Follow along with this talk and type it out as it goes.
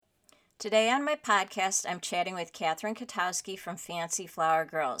Today on my podcast, I'm chatting with Catherine Katowski from Fancy Flower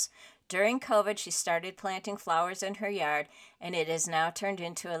Girls. During COVID, she started planting flowers in her yard, and it has now turned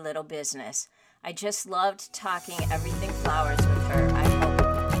into a little business. I just loved talking everything flowers with her. I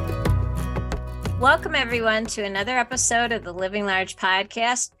hope. Welcome, everyone, to another episode of the Living Large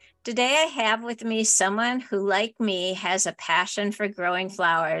podcast. Today, I have with me someone who, like me, has a passion for growing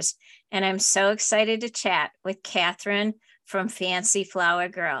flowers, and I'm so excited to chat with Catherine from Fancy Flower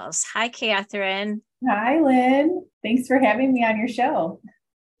Girls. Hi, Catherine. Hi, Lynn. Thanks for having me on your show.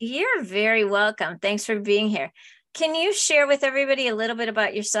 You're very welcome. Thanks for being here. Can you share with everybody a little bit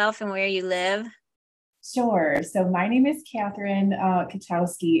about yourself and where you live? Sure. So my name is Catherine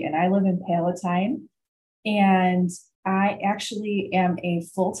Katowski, and I live in Palatine. And I actually am a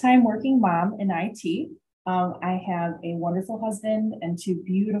full-time working mom in IT. I have a wonderful husband and two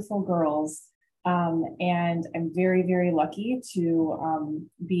beautiful girls. And I'm very, very lucky to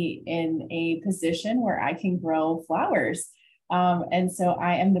be in a position where I can grow flowers. And so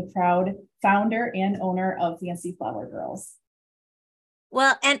I am the proud founder and owner of Fancy Flower Girls.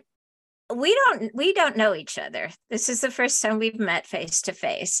 Well, and we don't know each other. This is the first time we've met face to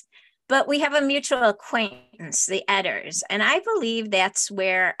face, but we have a mutual acquaintance, the Edders. And I believe that's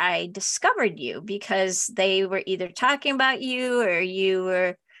where I discovered you, because they were either talking about you or you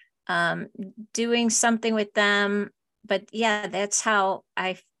were doing something with them. But yeah, that's how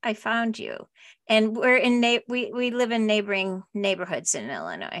I found you. And we're we live in neighboring neighborhoods in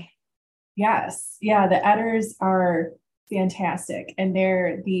Illinois. Yes. Yeah. The Edders are fantastic. And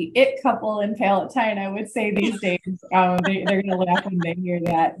they're the it couple in Palatine, I would say these days. They're going to laugh when they hear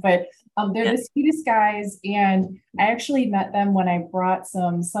that. But they're the sweetest guys. And I actually met them when I brought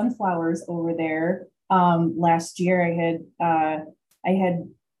some sunflowers over there last year. I had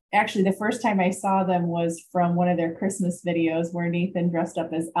actually, the first time I saw them was from one of their Christmas videos where Nathan dressed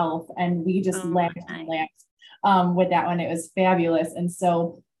up as Elf, and we just laughed and laughed with that one. It was fabulous. And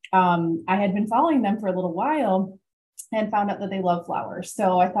so I had been following them for a little while and found out that they love flowers.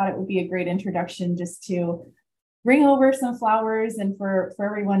 So I thought it would be a great introduction just to bring over some flowers and for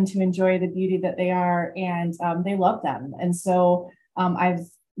everyone to enjoy the beauty that they are. And they love them. And so I've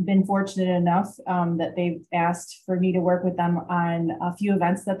been fortunate enough that they've asked for me to work with them on a few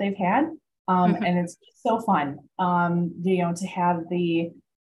events that they've had. And it's so fun, to have the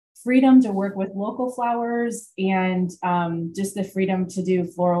freedom to work with local flowers and just the freedom to do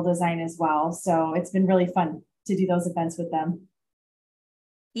floral design as well. So it's been really fun to do those events with them.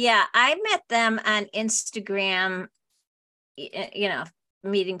 Yeah, I met them on Instagram,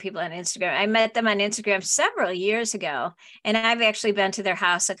 meeting people on Instagram. I met them on Instagram several years ago, and I've actually been to their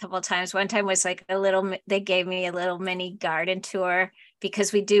house a couple of times. One time was like they gave me a little mini garden tour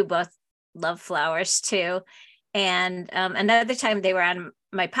because we do both love flowers too. And another time they were on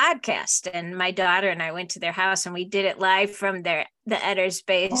my podcast, and my daughter and I went to their house and we did it live from the Edders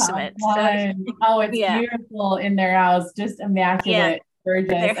basement. It's beautiful in their house, just immaculate, gorgeous,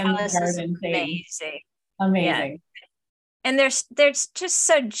 their and house the garden is amazing. And they're just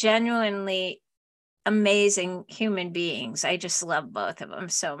so genuinely amazing human beings. I just love both of them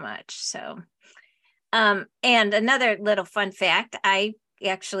so much. So, and another little fun fact,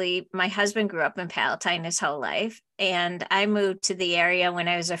 my husband grew up in Palatine his whole life, and I moved to the area when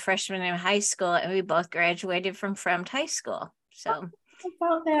I was a freshman in high school, and we both graduated from Fremd High School. So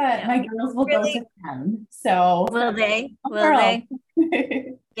about that, my girls will go to them. So will they? Will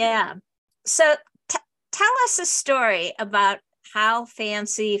they? Yeah. So tell us a story about how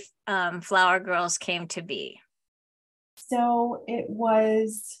Fancy Flower Girls came to be. So it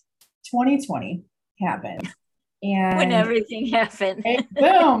was 2020 happened. And when everything happened.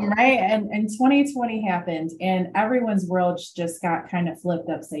 Boom, right? And 2020 happened, and everyone's world just got kind of flipped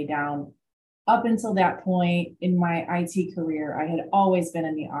upside down. Up until that point in my IT career, I had always been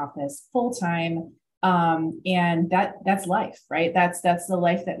in the office full time. And that's life, right? That's the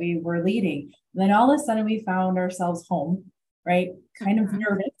life that we were leading. And then all of a sudden we found ourselves home, right? Kind of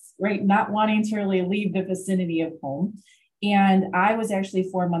nervous, right? Not wanting to really leave the vicinity of home. And I was actually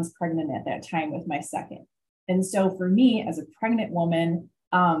 4 months pregnant at that time with my second. And so for me as a pregnant woman,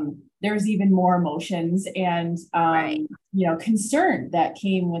 there's even more emotions and, concern that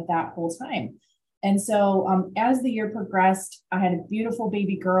came with that whole time. And so as the year progressed, I had a beautiful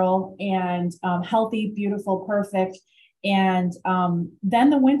baby girl and healthy, beautiful, perfect. And then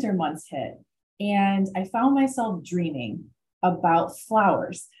the winter months hit, and I found myself dreaming about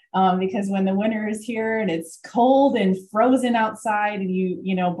flowers because when the winter is here and it's cold and frozen outside and you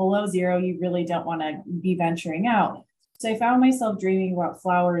below zero, you really don't want to be venturing out. So I found myself dreaming about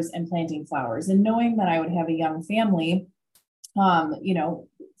flowers and planting flowers, and knowing that I would have a young family,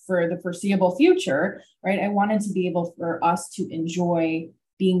 for the foreseeable future, right? I wanted to be able for us to enjoy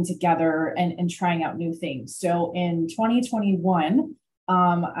being together and trying out new things. So in 2021,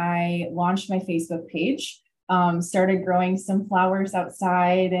 I launched my Facebook page, started growing some flowers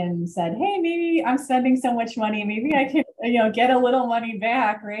outside and said, hey, maybe I'm spending so much money. Maybe I can, get a little money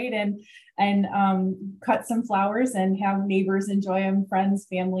back. Right. And cut some flowers and have neighbors enjoy them, friends,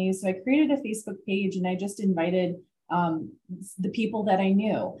 families. So I created a Facebook page and I just invited the people that I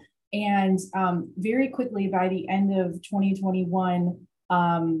knew. And very quickly by the end of 2021,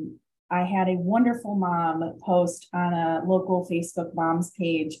 I had a wonderful mom post on a local Facebook moms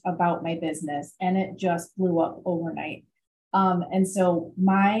page about my business, and it just blew up overnight. And so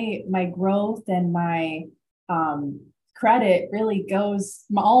my growth and my credit really goes,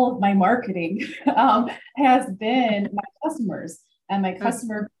 all of my marketing has been my customers and my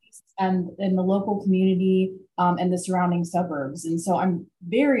customer base and in the local community and the surrounding suburbs. And so I'm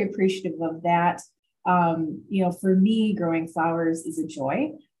very appreciative of that. For me, growing flowers is a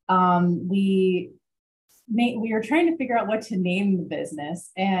joy. We were trying to figure out what to name the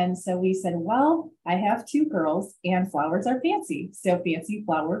business. And so we said, well, I have two girls and flowers are fancy. So Fancy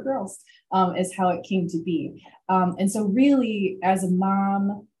Flower Girls is how it came to be. And so really as a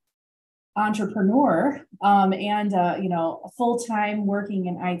mom entrepreneur and full-time working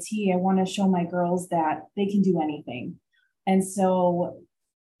in IT, I want to show my girls that they can do anything. And so,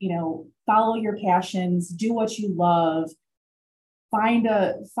 follow your passions, do what you love,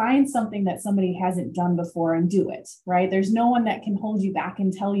 find something that somebody hasn't done before and do it, right? There's no one that can hold you back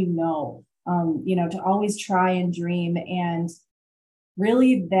and tell you no, to always try and dream. And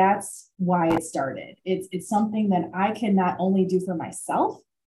really that's why it started. It's something that I can not only do for myself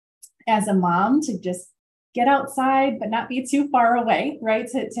as a mom to just get outside, but not be too far away, right?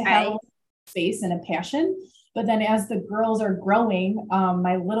 To have space and a passion. But then as the girls are growing,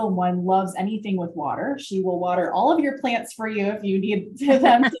 my little one loves anything with water. She will water all of your plants for you if you need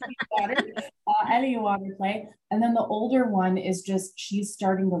them to be watered, any water play. And then the older one is she's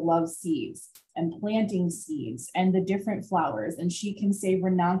starting to love seeds and planting seeds and the different flowers. And she can say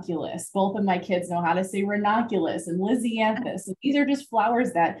ranunculus. Both of my kids know how to say ranunculus and lisianthus. And these are just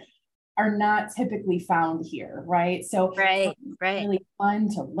flowers that are not typically found here, right? So right. Really fun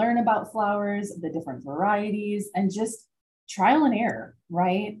to learn about flowers, the different varieties, and just trial and error,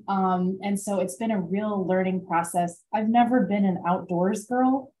 right? And so it's been a real learning process. I've never been an outdoors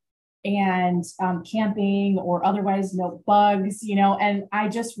girl, and camping or otherwise no bugs, and we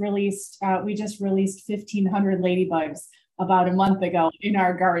just released 1,500 ladybugs about a month ago in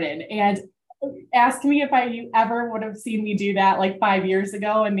our garden. And ask me if you ever would have seen me do that like 5 years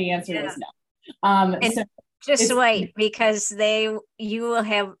ago, and the answer was no. So just wait, because you will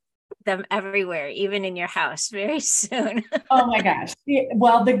have them everywhere, even in your house very soon. Oh my gosh.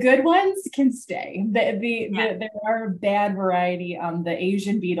 Well, the good ones can stay. There are bad variety, the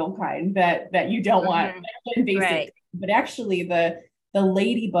Asian beetle kind that you don't want. Right. But actually the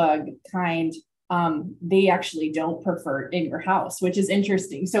ladybug kind, they actually don't prefer in your house, which is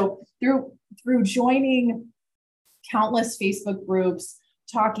interesting. So through joining countless Facebook groups,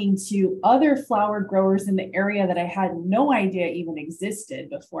 talking to other flower growers in the area that I had no idea even existed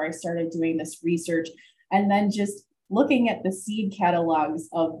before I started doing this research, and then just looking at the seed catalogs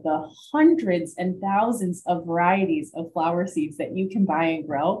of the hundreds and thousands of varieties of flower seeds that you can buy and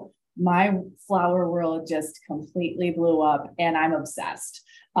grow, my flower world just completely blew up, and I'm obsessed.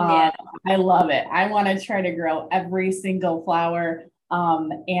 I love it. I want to try to grow every single flower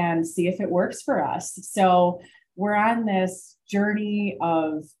and see if it works for us. So we're on this journey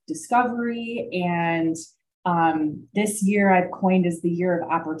of discovery, and this year I've coined as the year of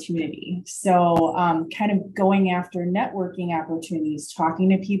opportunity. So kind of going after networking opportunities, talking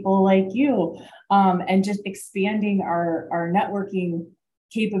to people like you, and just expanding our networking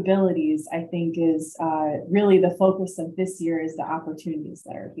capabilities, I think is really the focus of this year, is the opportunities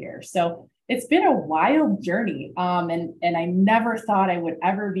that are here. So it's been a wild journey. And I never thought I would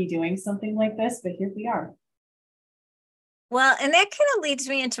ever be doing something like this, but here we are. Well, and that kind of leads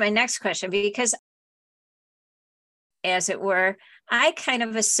me into my next question, because as it were, I kind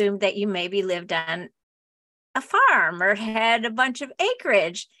of assumed that you maybe lived on a farm or had a bunch of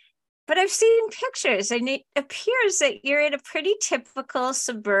acreage. But I've seen pictures, and it appears that you're in a pretty typical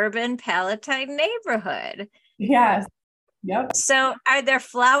suburban Palatine neighborhood. Yes. Yep. So are there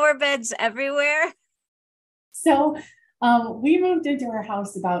flower beds everywhere? So we moved into our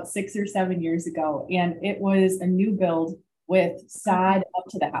house about 6 or 7 years ago, and it was a new build with sod up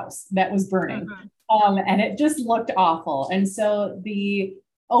to the house that was burning. And it just looked awful. And so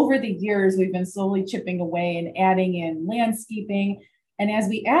over the years, we've been slowly chipping away and adding in landscaping. And as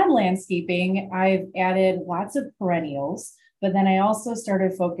we add landscaping, I've added lots of perennials, but then I also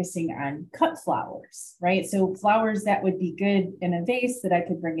started focusing on cut flowers, right? So flowers that would be good in a vase that I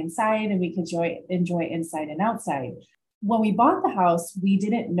could bring inside and we could enjoy inside and outside. When we bought the house, we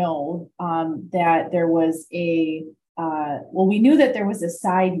didn't know that there was we knew that there was a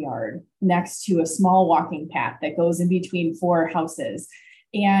side yard next to a small walking path that goes in between four houses.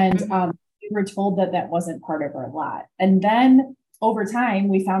 And we were told that that wasn't part of our lot. And then over time,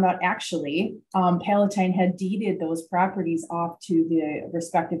 we found out actually Palatine had deeded those properties off to the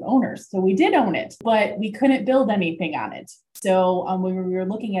respective owners. So we did own it, but we couldn't build anything on it. So when we were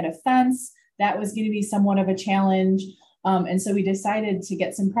looking at a fence, that was going to be somewhat of a challenge. And so we decided to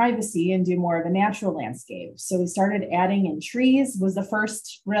get some privacy and do more of a natural landscape. So we started adding in trees was the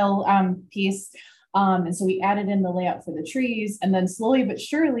first real piece. And so we added in the layout for the trees, and then slowly but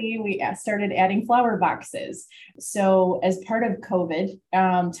surely we started adding flower boxes. So as part of COVID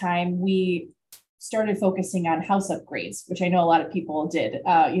time, we started focusing on house upgrades, which I know a lot of people did,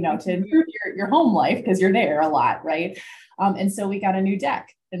 to improve your home life because you're there a lot, right? And so we got a new deck.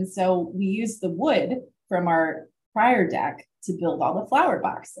 And so we used the wood from our prior deck to build all the flower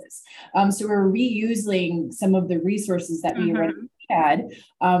boxes. So we're reusing some of the resources that we already had.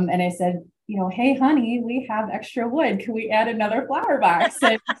 And I said, hey, honey, we have extra wood. Can we add another flower box?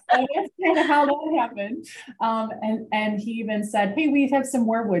 And so that's kind of how that happened. And he even said, hey, we have some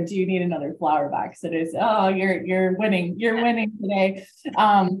more wood. Do you need another flower box? And it's, oh, you're winning. You're winning today.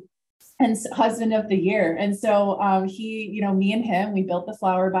 And husband of the year. And so he, me and him, we built the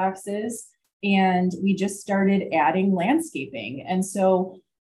flower boxes and we just started adding landscaping. And so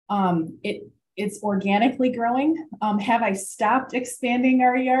it's organically growing. Have I stopped expanding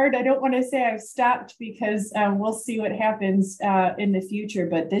our yard? I don't want to say I've stopped because we'll see what happens in the future.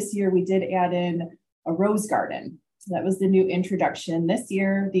 But this year we did add in a rose garden. So that was the new introduction this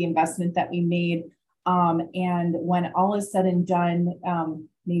year, the investment that we made. And when all is said and done,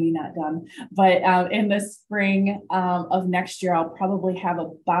 maybe not done, but in the spring of next year, I'll probably have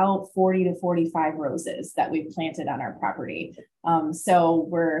about 40 to 45 roses that we've planted on our property. So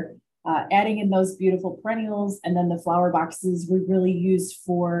we're adding in those beautiful perennials, and then the flower boxes we really use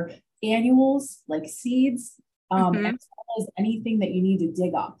for annuals like seeds, as well as anything that you need to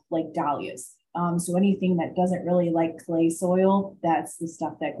dig up like dahlias. So anything that doesn't really like clay soil, that's the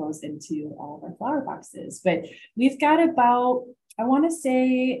stuff that goes into all of our flower boxes. But we've got about, I want to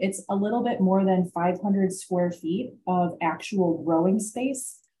say it's a little bit more than 500 square feet of actual growing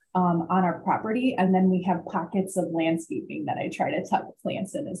space on our property. And then we have pockets of landscaping that I try to tuck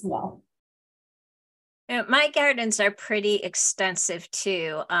plants in as well. My gardens are pretty extensive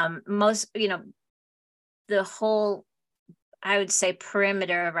too. The whole, I would say,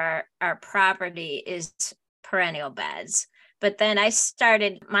 perimeter of our property is perennial beds. But then I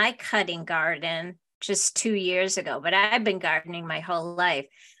started my cutting garden just 2 years ago, but I've been gardening my whole life.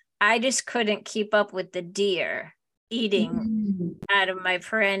 I just couldn't keep up with the deer eating out of my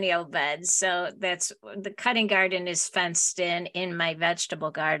perennial beds. So that's the cutting garden is fenced in my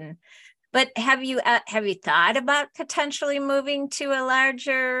vegetable garden. But have you thought about potentially moving to a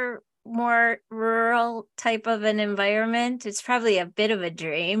larger, more rural type of an environment? It's probably a bit of a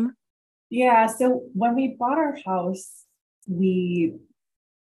dream. Yeah. So when we bought our house, we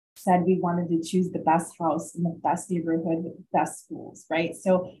said we wanted to choose the best house in the best neighborhood with the best schools, right?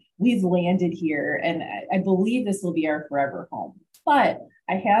 So we've landed here, and I believe this will be our forever home. But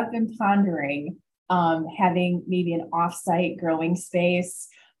I have been pondering having maybe an offsite growing space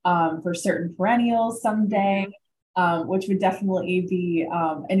for certain perennials someday, which would definitely be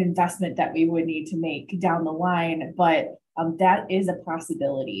an investment that we would need to make down the line. But that is a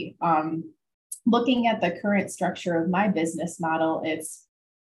possibility. Looking at the current structure of my business model, it's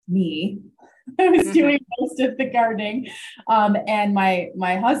me who's doing most of the gardening, and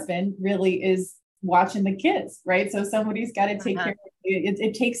my husband really is watching the kids, right? So somebody's got to take care of it.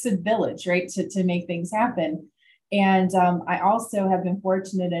 It takes a village, right, to make things happen. And I also have been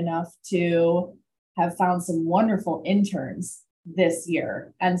fortunate enough to have found some wonderful interns this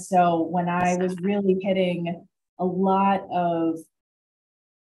year. And so when I was really hitting a lot of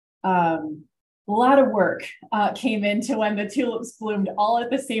work came into when the tulips bloomed all at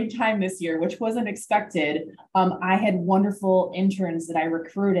the same time this year, which wasn't expected. I had wonderful interns that I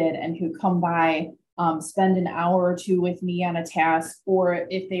recruited and who come by, spend an hour or two with me on a task, or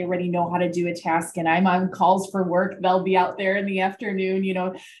if they already know how to do a task and I'm on calls for work, they'll be out there in the afternoon,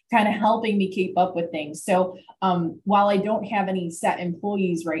 kind of helping me keep up with things. So while I don't have any set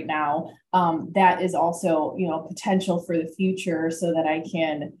employees right now, that is also, potential for the future so that I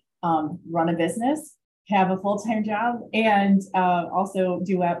can run a business, have a full-time job and also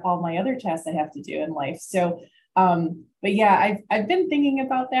do all my other tasks I have to do in life. So, but yeah, I've been thinking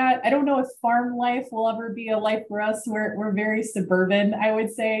about that. I don't know if farm life will ever be a life for us. We're very suburban, I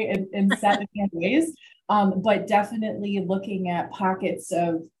would say, in certain ways. But definitely looking at pockets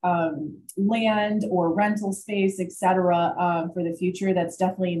of land or rental space, et cetera, for the future. That's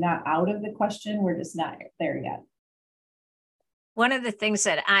definitely not out of the question. We're just not there yet. One of the things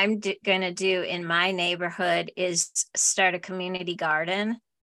that I'm going to do in my neighborhood is start a community garden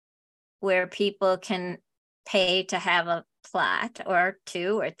where people can pay to have a plot or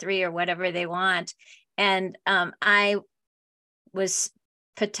 2 or 3 or whatever they want. And I was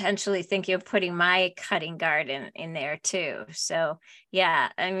potentially thinking of putting my cutting garden in there too. So yeah,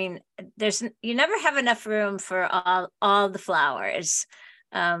 I mean, you never have enough room for all the flowers.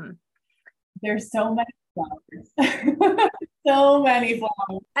 There's so many flowers. So many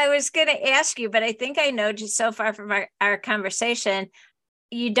flowers. I was going to ask you, but I think I know just so far from our conversation,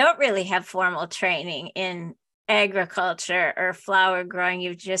 you don't really have formal training in agriculture or flower growing.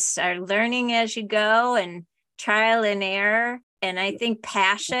 You just are learning as you go and trial and error. And I think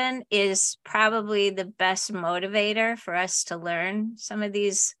passion is probably the best motivator for us to learn some of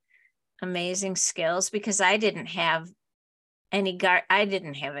these amazing skills, because I didn't have any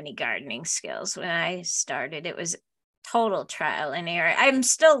gardening skills when I started. It was total trial and error. I'm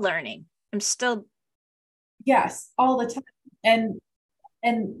still learning. Yes, all the time. And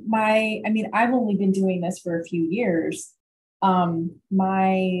I mean, I've only been doing this for a few years.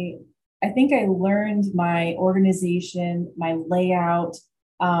 I think I learned my organization, my layout,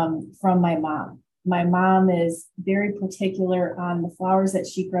 from my mom. My mom is very particular on the flowers that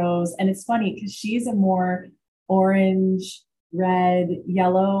she grows. And it's funny because she's a more orange, red,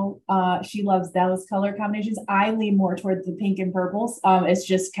 yellow. She loves those color combinations. I lean more toward the pink and purples. It's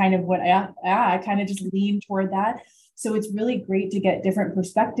just kind of what I kind of just lean toward that. So it's really great to get different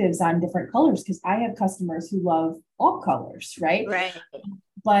perspectives on different colors, because I have customers who love all colors, right? Right.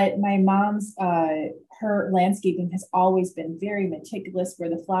 But my mom's, her landscaping has always been very meticulous where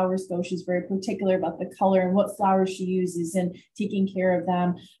the flowers go. She's very particular about the color and what flowers she uses and taking care of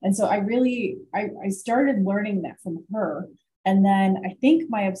them. And so I started learning that from her. And then I think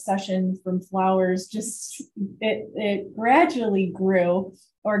my obsession from flowers it gradually grew,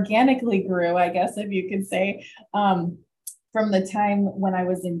 organically grew, I guess, if you could say, from the time when I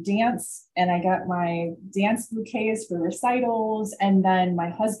was in dance and I got my dance bouquets for recitals. And then my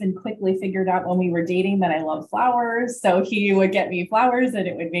husband quickly figured out when we were dating that I love flowers. So he would get me flowers and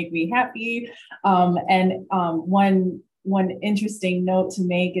it would make me happy. One interesting note to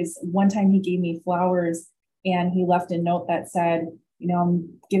make is one time he gave me flowers and he left a note that said,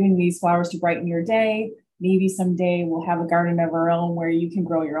 I'm giving these flowers to brighten your day. Maybe someday we'll have a garden of our own where you can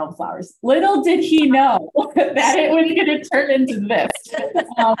grow your own flowers. Little did he know that it was going to turn into this.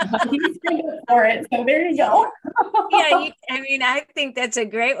 But he's good for it. So there you go. Yeah, I think that's a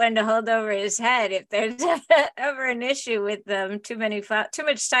great one to hold over his head if there's ever an issue with too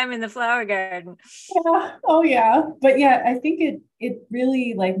much time in the flower garden. Yeah. Oh yeah. But yeah, I think it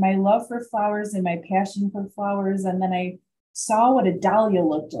really, like, my love for flowers and my passion for flowers. And then I saw what a dahlia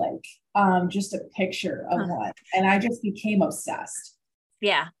looked like, just a picture of one, and I just became obsessed.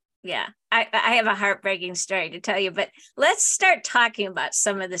 Yeah. I have a heartbreaking story to tell you, but let's start talking about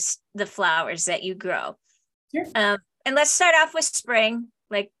some of the flowers that you grow. Sure. And let's start off with spring.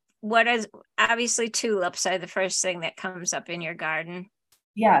 Like, obviously tulips are the first thing that comes up in your garden.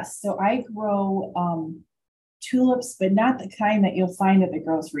 Yes. So I grow tulips, but not the kind that you'll find at the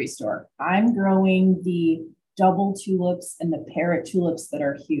grocery store. I'm growing the double tulips and the parrot tulips that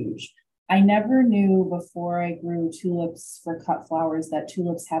are huge. I never knew before I grew tulips for cut flowers that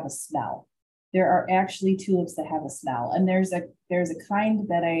tulips have a smell. There are actually tulips that have a smell. And there's a kind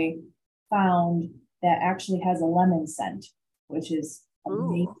that I found that actually has a lemon scent, which is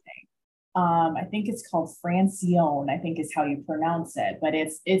amazing. Ooh. I think it's called Francione, I think is how you pronounce it, but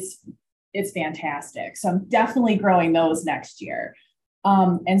it's fantastic. So I'm definitely growing those next year.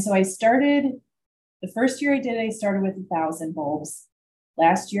 And so I started. The first year I started with 1,000 bulbs.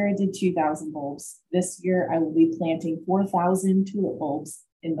 Last year I did 2,000 bulbs. This year I will be planting 4,000 tulip bulbs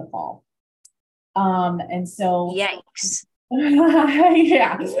in the fall. And so, yikes.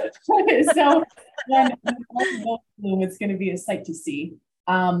 Yeah. So when bloom, it's going to be a sight to see.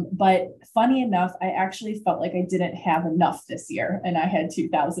 But funny enough, I actually felt like I didn't have enough this year, and I had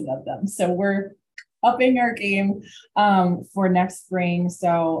 2,000 of them. So we're upping our game for next spring.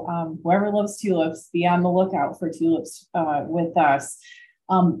 So whoever loves tulips, be on the lookout for tulips with us.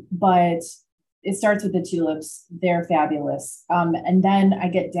 But it starts with the tulips. They're fabulous. And then I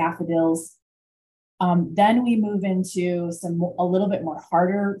get daffodils. Then we move into a little bit more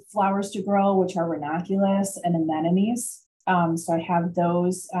harder flowers to grow, which are ranunculus and anemones. So I have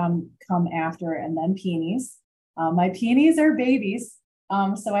those come after, and then peonies. My peonies are babies.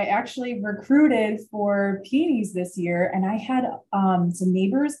 So I actually recruited for peonies this year, and I had some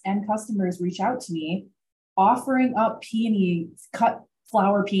neighbors and customers reach out to me offering up peonies, cut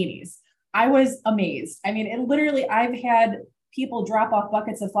flower peonies. I was amazed. I mean, it literally, I've had people drop off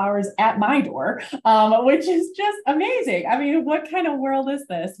buckets of flowers at my door, which is just amazing. I mean, what kind of world is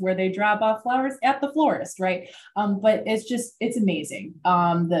this where they drop off flowers at the florist, right? But it's amazing,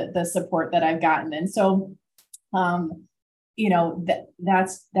 the support that I've gotten. And so,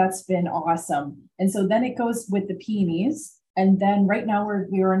 that's been awesome. And so then it goes with the peonies. And then right now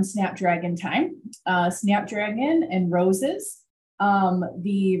we're in Snapdragon time, Snapdragon and roses.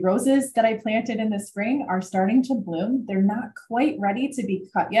 The roses that I planted in the spring are starting to bloom. They're not quite ready to be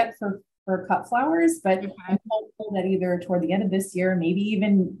cut yet for cut flowers, but I'm hopeful that either toward the end of this year, maybe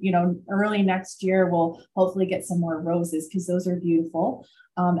even, early next year, we'll hopefully get some more roses because those are beautiful.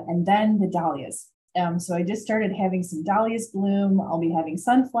 And then the dahlias. So I just started having some dahlias bloom. I'll be having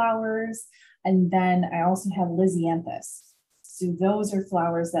sunflowers. And then I also have lysianthus. So those are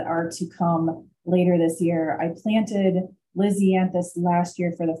flowers that are to come later this year. I planted lysianthus last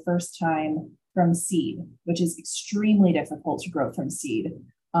year for the first time from seed, which is extremely difficult to grow from seed.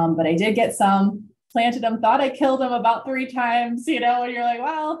 But I did get some, planted them, thought I killed them about 3 times, and you're like,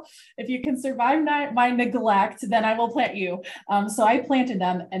 well, if you can survive my neglect, then I will plant you. So I planted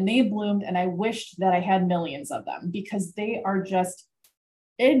them and they bloomed, and I wished that I had millions of them because they are just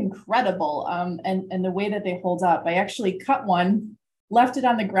incredible. And the way that they hold up, I actually cut one, left it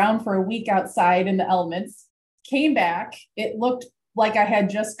on the ground for a week outside in the elements, came back. It looked like I had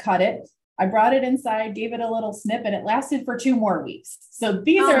just cut it. I brought it inside, gave it a little snip, and it lasted for 2 more weeks. So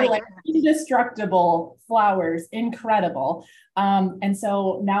these are like indestructible flowers, incredible. And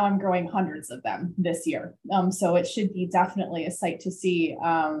so now I'm growing hundreds of them this year. So it should be definitely a sight to see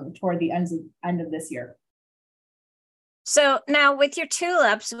toward the end of this year. So now with your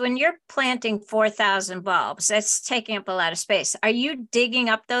tulips, when you're planting 4,000 bulbs, that's taking up a lot of space. Are you digging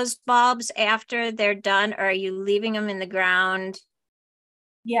up those bulbs after they're done, or are you leaving them in the ground?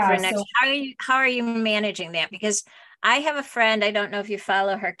 Yeah. So how are you managing that? Because I have a friend, I don't know if you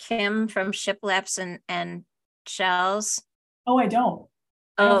follow her, Kim from Shiplap's and Shells. Oh, I don't.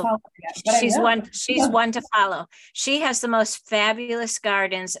 She's one to follow. She has the most fabulous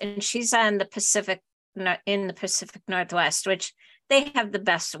gardens, and she's on the Pacific Northwest, which they have the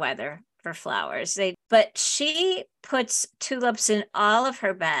best weather for flowers. But she puts tulips in all of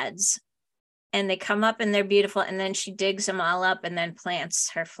her beds, and they come up and they're beautiful. And then she digs them all up and then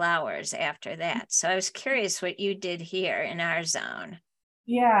plants her flowers after that. So I was curious what you did here in our zone.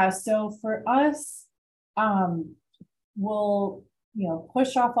 Yeah. So for us, we'll,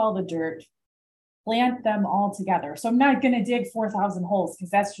 push off all the dirt, plant them all together. So I'm not going to dig 4,000 holes because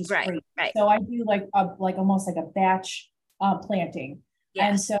that's just crazy. Right. So I do almost like a batch planting. Yes.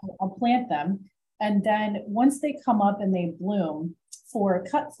 And so I'll plant them. And then once they come up and they bloom, for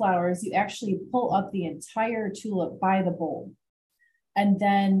cut flowers, you actually pull up the entire tulip by the bulb. And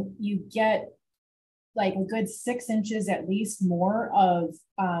then you get like a good 6 inches at least more of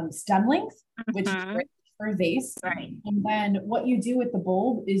stem length, which is great for a vase. Right. And then what you do with the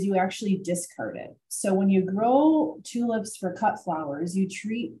bulb is you actually discard it. So when you grow tulips for cut flowers, you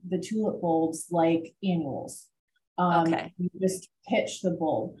treat the tulip bulbs like annuals. You just pitch the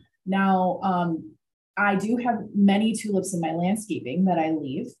bulb. Now, I do have many tulips in my landscaping that I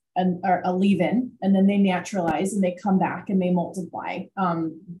leave in, and then they naturalize and they come back and they multiply,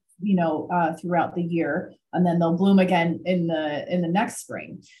 throughout the year, and then they'll bloom again in the next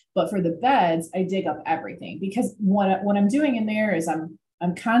spring. But for the beds, I dig up everything because what I'm doing in there is I'm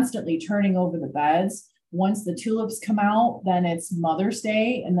constantly turning over the beds. Once the tulips come out, then it's Mother's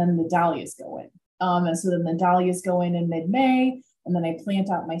Day, and then the dahlias go in. And so then the dahlias go in mid-May. And then I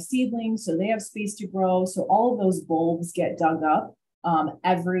plant out my seedlings so they have space to grow. So all of those bulbs get dug up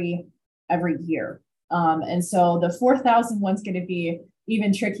every year. And so the 4,000 one's going to be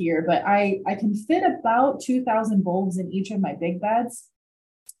even trickier, but I can fit about 2,000 bulbs in each of my big beds.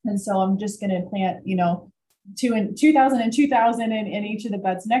 And so I'm just going to plant, 2,000 and 2,000 in each of the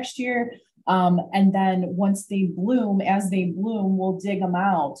beds next year. And then once they bloom, we'll dig them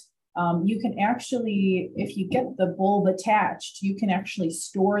out. You can actually, if you get the bulb attached, you can actually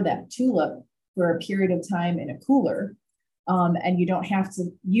store that tulip for a period of time in a cooler, and you don't have to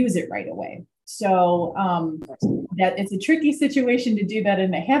use it right away. So that it's a tricky situation to do that,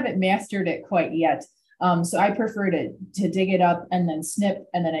 and I haven't mastered it quite yet. So I prefer to dig it up and then snip,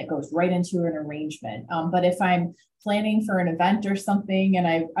 and then it goes right into an arrangement. But if I'm planning for an event or something, and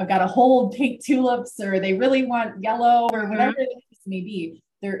I've got to hold pink tulips, or they really want yellow, or whatever it may be,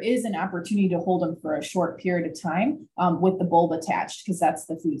 there is an opportunity to hold them for a short period of time with the bulb attached, because that's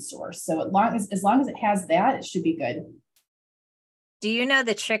the food source. So as long as it has that, it should be good. Do you know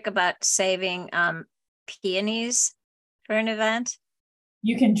the trick about saving peonies for an event?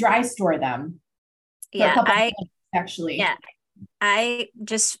 You can dry store them. Yeah, actually. Yeah, I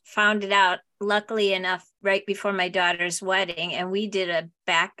just found it out, luckily enough, right before my daughter's wedding. And we did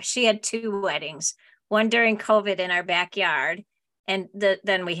she had 2 weddings, one during COVID in our backyard. And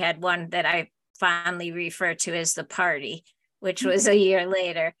then we had one that I fondly refer to as the party, which was a year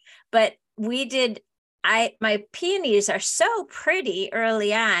later. But my peonies are so pretty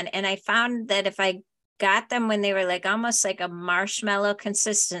early on. And I found that if I got them when they were like almost like a marshmallow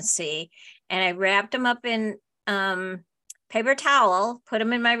consistency, and I wrapped them up in paper towel, put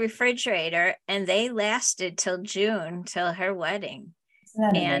them in my refrigerator, and they lasted till June, till her wedding.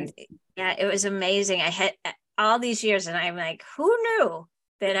 And yeah, it was amazing. I had all these years, and I'm like, who knew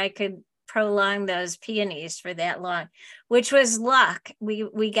that I could prolong those peonies for that long? Which was luck.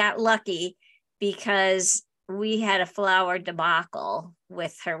 We got lucky because we had a flower debacle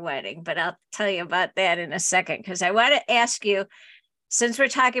with her wedding, but I'll tell you about that in a second, because I want to ask you, since we're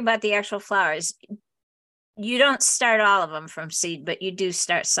talking about the actual flowers, you don't start all of them from seed, but you do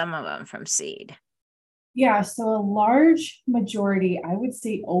start some of them from seed. Yeah, so a large majority, I would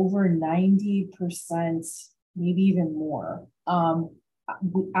say over 90%, maybe even more,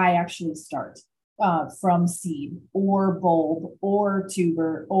 I actually start from seed or bulb or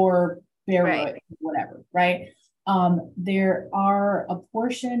tuber or bare root, whatever, right? There are a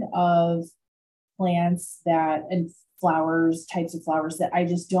portion of plants and types of flowers that I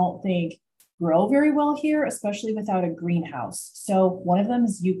just don't think grow very well here, especially without a greenhouse. So one of them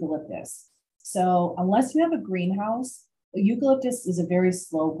is eucalyptus. So unless you have a greenhouse, eucalyptus is a very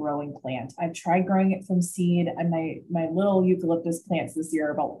slow growing plant. I've tried growing it from seed, and my little eucalyptus plants this year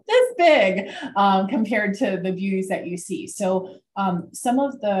are about this big compared to the beauties that you see. So some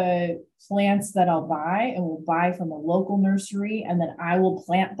of the plants that I'll buy, and will buy from a local nursery, and then I will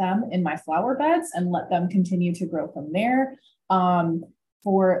plant them in my flower beds and let them continue to grow from there.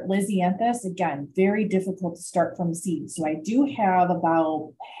 For Lisianthus, again, very difficult to start from seed. So I do have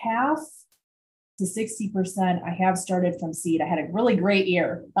about half to 60% I have started from seed. I had a really great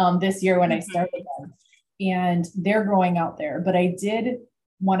year this year when I started them, and they're growing out there. But I did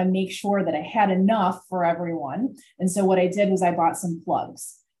want to make sure that I had enough for everyone. And so what I did was I bought some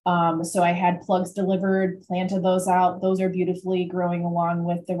plugs. So I had plugs delivered, planted those out. Those are beautifully growing along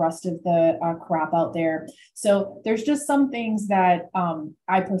with the rest of the crop out there. So there's just some things that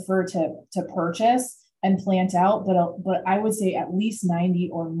I prefer to purchase and plant out, but I would say at least 90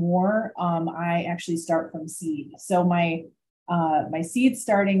 or more. I actually start from seed. So my seed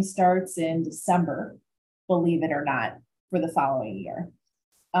starts in December, believe it or not, for the following year.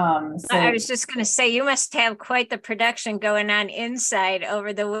 So I was just going to say, you must have quite the production going on inside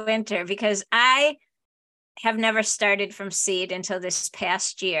over the winter, because I have never started from seed until this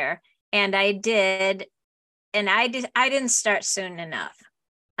past year. And I did, and I didn't start soon enough.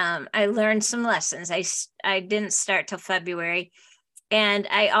 I learned some lessons. I didn't start till February. And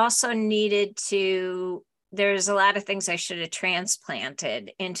I also needed there's a lot of things I should have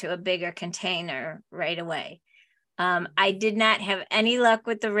transplanted into a bigger container right away. I did not have any luck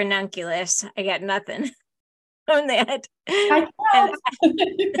with the ranunculus. I got nothing on that. And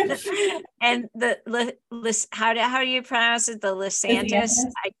how do you pronounce it? The Lisianthus.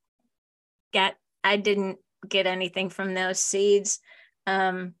 I didn't get anything from those seeds.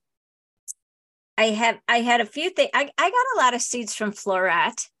 I had a few things. I got a lot of seeds from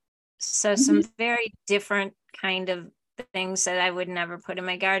Floret. So some very different kind of things that I would never put in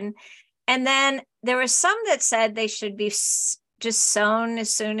my garden. And then there were some that said they should be just sown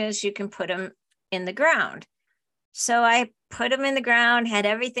as soon as you can put them in the ground. So I put them in the ground, had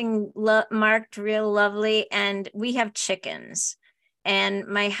everything marked real lovely. And we have chickens. And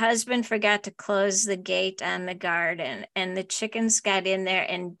my husband forgot to close the gate on the garden. And the chickens got in there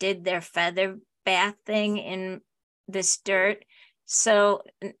and did their feather bath thing in this dirt. So,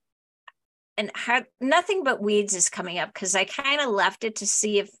 and nothing but weeds is coming up, because I kind of left it to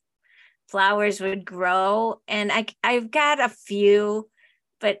see if flowers would grow. And I've got a few,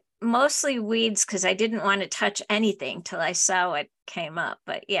 but mostly weeds, because I didn't want to touch anything till I saw what came up.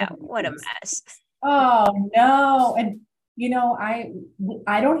 But yeah, what a mess. Oh no. And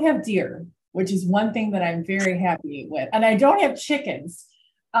I don't have deer, which is one thing that I'm very happy with. And I don't have chickens.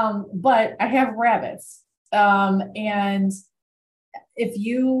 But I have rabbits. And if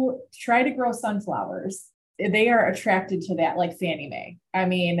you try to grow sunflowers, they are attracted to that like Fannie Mae. I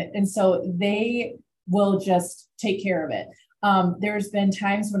mean, and so they will just take care of it. There's been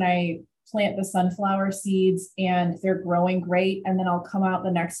times when I plant the sunflower seeds and they're growing great. And then I'll come out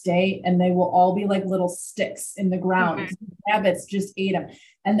the next day and they will all be like little sticks in the ground because rabbits just ate them.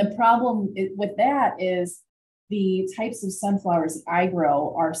 And the problem with that is the types of sunflowers that I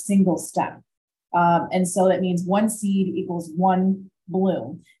grow are single stem. And so that means one seed equals one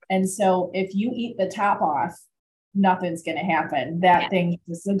bloom. And so if you eat the top off, nothing's going to happen. That thing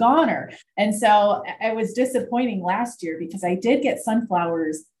is a goner. And so I was disappointing last year because I did get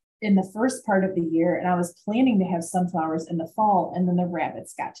sunflowers in the first part of the year and I was planning to have sunflowers in the fall, and then the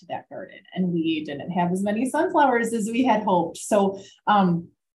rabbits got to that garden and we didn't have as many sunflowers as we had hoped. So,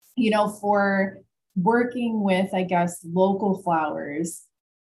 for working with, I guess, local flowers,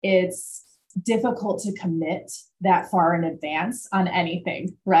 it's difficult to commit that far in advance on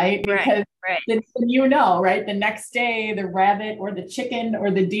anything, right? Because then right, the next day the rabbit or the chicken or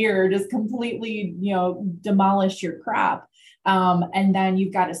the deer just completely, demolish your crop. And then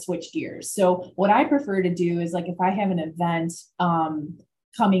you've got to switch gears. So what I prefer to do is, like, if I have an event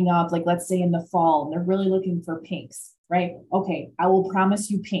coming up, like let's say in the fall, and they're really looking for pinks, right? Okay, I will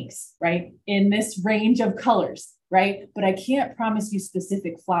promise you pinks, right? In this range of colors, right? But I can't promise you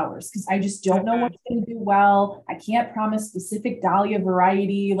specific flowers because I just don't know what's going to do well. I can't promise specific dahlia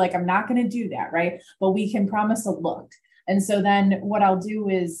variety. Like, I'm not going to do that, right? But we can promise a look. And so then what I'll do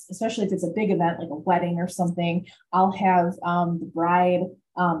is, especially if it's a big event, like a wedding or something, I'll have the bride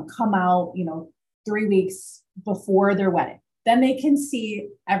come out, 3 weeks before their wedding. Then they can see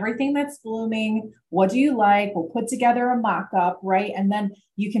everything that's blooming. What do you like? We'll put together a mock-up, right? And then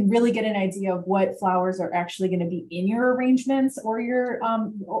you can really get an idea of what flowers are actually going to be in your arrangements or your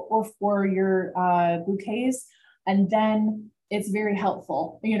for your bouquets. And then it's very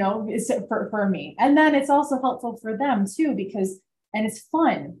helpful, it's for me. And then it's also helpful for them too, and it's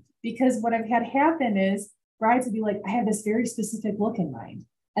fun because what I've had happen is brides will be like, I have this very specific look in mind.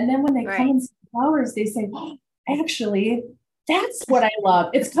 And then when they come and see flowers, they say, oh, actually, that's what I love.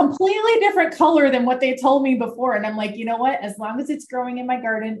 It's completely different color than what they told me before. And I'm like, you know what? As long as it's growing in my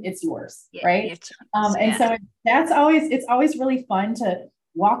garden, it's yours. Right. And so it's always really fun to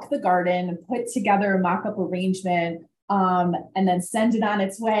walk the garden and put together a mock-up arrangement, and then send it on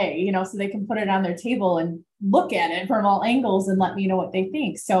its way, so they can put it on their table and look at it from all angles and let me know what they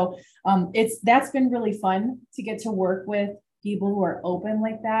think. So that's been really fun to get to work with people who are open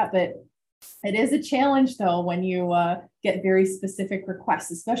like that. But it is a challenge though, when you get very specific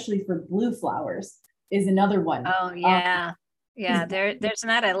requests, especially for blue flowers is another one. Oh yeah. There's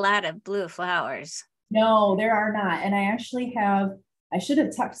not a lot of blue flowers. No, there are not. And I should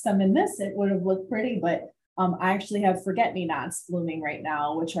have tucked some in this. It would have looked pretty, but I actually have forget-me-nots blooming right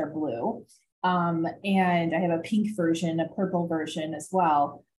now, which are blue. And I have a pink version, a purple version as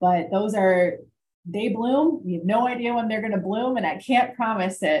well. But they bloom. We have no idea when they're going to bloom, and I can't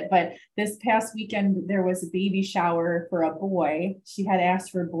promise it. But this past weekend, there was a baby shower for a boy. She had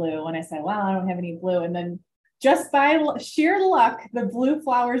asked for blue, and I said, well, I don't have any blue. And then just by sheer luck, the blue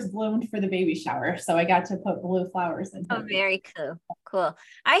flowers bloomed for the baby shower. So I got to put blue flowers in. Oh, very cool.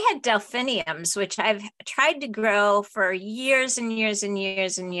 I had delphiniums, which I've tried to grow for years and years and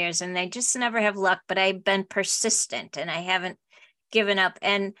years and years, and I just never have luck, but I've been persistent and I haven't given up.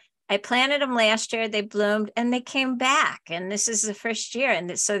 And I planted them last year, they bloomed and they came back. And this is the first year.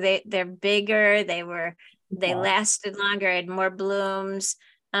 And so they're bigger, they lasted longer, I had more blooms.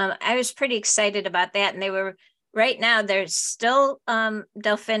 I was pretty excited about that. And right now there's still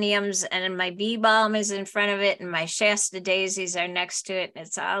delphiniums, and my bee balm is in front of it, and my Shasta daisies are next to it. And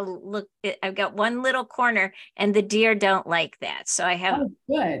it's all I've got one little corner, and the deer don't like that. So I have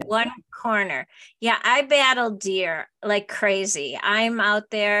one corner. Yeah, I battle deer like crazy. I'm out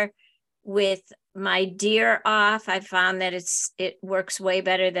there with my deer off. I found that it works way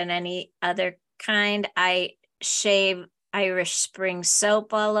better than any other kind. I shave Irish Spring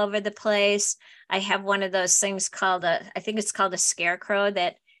soap all over the place. I have one of those things called I think it's called a scarecrow,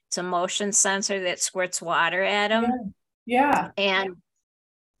 that it's a motion sensor that squirts water at them. Yeah. And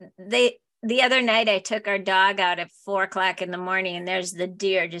the other night I took our dog out at 4:00 in the morning, and there's the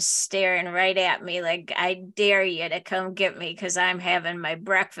deer just staring right at me like, I dare you to come get me because I'm having my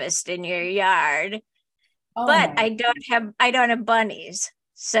breakfast in your yard. Oh, but I don't have bunnies.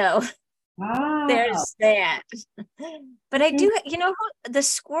 So there's that. But I do, the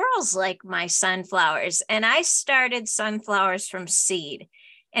squirrels like my sunflowers, and I started sunflowers from seed,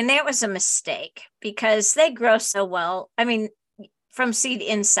 and that was a mistake because they grow so well. I mean, from seed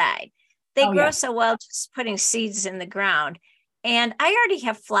inside. They Oh, grow yeah. so well just putting seeds in the ground. And I already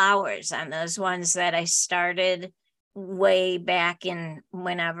have flowers on those ones that I started way back in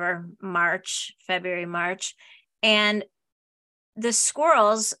whenever, March, February, March. And the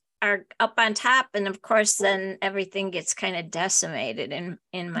squirrels are up on top, and of course then everything gets kind of decimated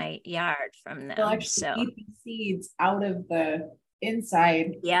in my yard from They'll them. actually So eat the seeds out of the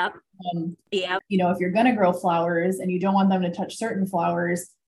inside. yep, yep, You know, if you're going to grow flowers and you don't want them to touch certain flowers,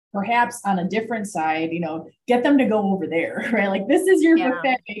 perhaps on a different side, you know, get them to go over there, right? Like, this is your yeah,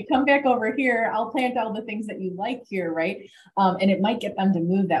 buffet. Come back over here. I'll plant all the things that you like here, right? And it might get them to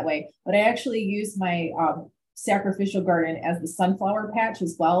move that way. But I actually use my sacrificial garden as the sunflower patch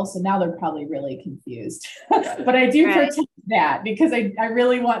as well. So now they're probably really confused. But I do right. protect that because I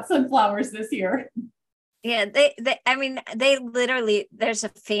really want sunflowers this year. Yeah, I mean, they literally, there's a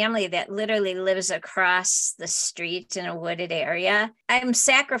family that literally lives across the street in a wooded area. I'm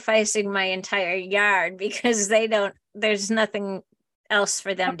sacrificing my entire yard because there's nothing else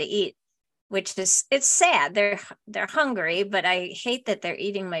for them to eat, which is, it's sad. They're hungry, but I hate that they're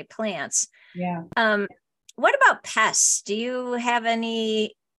eating my plants. Yeah. What about pests? Do you have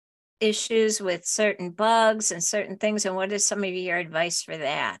any issues with certain bugs and certain things? And what is some of your advice for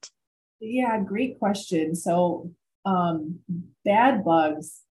that? Yeah, great question. So, bad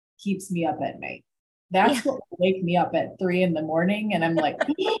bugs keeps me up at night. Yeah, That's what will wake me up at 3 in the morning, and I'm like,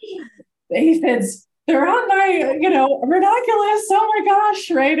 aphids, they're on my, ranunculus. Oh my gosh,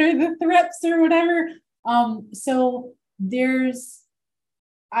 right? Or the thrips or whatever. So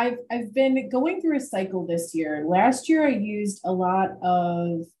I've been going through a cycle this year. Last year, I used a lot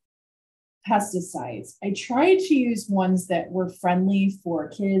of pesticides. I tried to use ones that were friendly for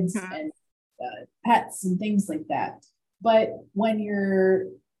kids mhm, and pets and things like that. But when you're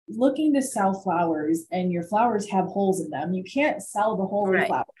looking to sell flowers and your flowers have holes in them, you can't sell the holy right.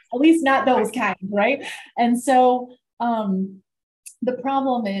 flowers, at least not those kind, right? And so the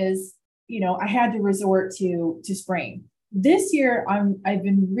problem is, I had to resort to spraying. This year, I've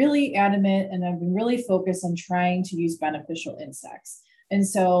been really adamant and I've been really focused on trying to use beneficial insects. And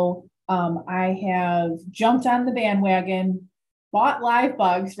so I have jumped on the bandwagon, bought live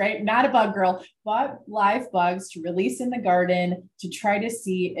bugs, right? Not a bug girl, bought live bugs to release in the garden to try to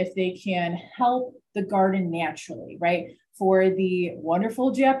see if they can help the garden naturally, right? For the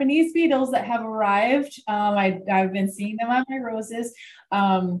wonderful Japanese beetles that have arrived. I've been seeing them on my roses.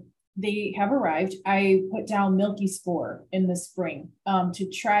 They have arrived. I put down milky spore in the spring to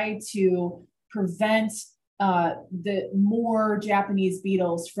try to prevent the more Japanese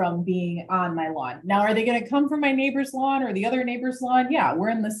beetles from being on my lawn. Now, are they going to come from my neighbor's lawn or the other neighbor's lawn? Yeah, we're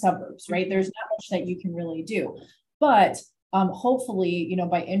in the suburbs, right? There's not much that you can really do. But hopefully,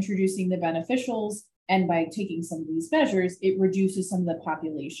 by introducing the beneficials and by taking some of these measures, it reduces some of the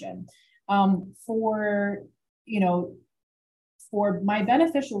population. For, for my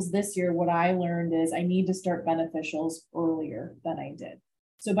beneficials this year, what I learned is I need to start beneficials earlier than I did.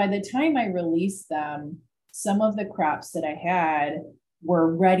 So by the time I released them, some of the crops that I had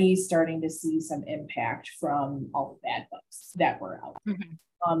were ready, starting to see some impact from all the bad bugs that were out.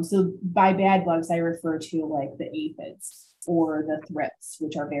 Mhm. So by bad bugs, I refer to like the aphids or the thrips,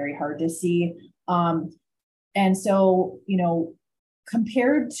 which are very hard to see. And so,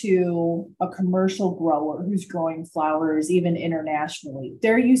 compared to a commercial grower who's growing flowers, even internationally,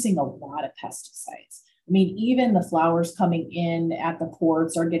 they're using a lot of pesticides. I mean, even the flowers coming in at the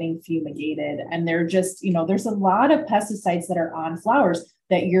ports are getting fumigated, and they're just, there's a lot of pesticides that are on flowers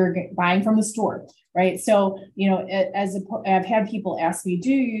that you're buying from the store, right? So, I've had people ask me,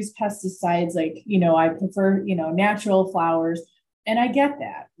 do you use pesticides? Like, I prefer, natural flowers, and I get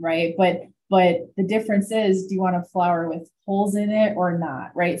that, right? But the difference is, do you want a flower with holes in it or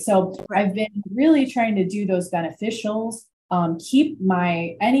not, right? So Right. I've been really trying to do those beneficials, keep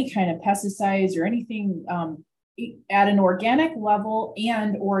any kind of pesticides or anything at an organic level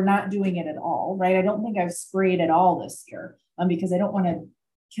and or not doing it at all, right? I don't think I've sprayed at all this year because I don't want to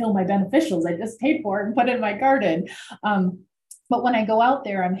kill my beneficials. I just paid for it and put it in my garden. But when I go out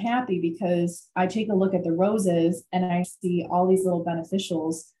there, I'm happy because I take a look at the roses and I see all these little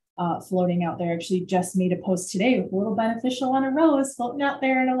beneficials floating out there. Actually just made a post today with a little beneficial on a rose floating out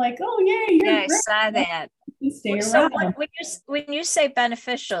there. And I'm like, oh, yay, Yeah, you're I great. saw that. You stay So around. when you say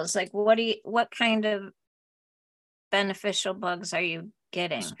beneficials, like what kind of beneficial bugs are you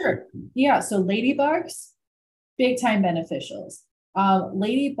getting? Sure. Yeah. So ladybugs, big time beneficials.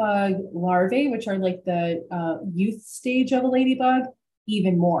 Ladybug larvae, which are like the youth stage of a ladybug,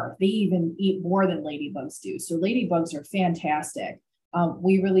 even more. They even eat more than ladybugs do. So ladybugs are fantastic.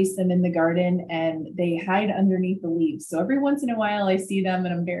 We release them in the garden and they hide underneath the leaves. So every once in a while I see them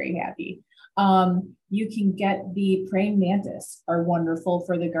and I'm very happy. You can get the praying mantis are wonderful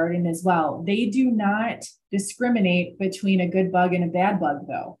for the garden as well. They do not discriminate between a good bug and a bad bug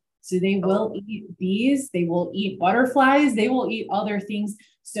though. So they will eat bees, they will eat butterflies, they will eat other things.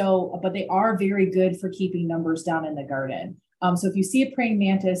 So, but they are very good for keeping numbers down in the garden. So if you see a praying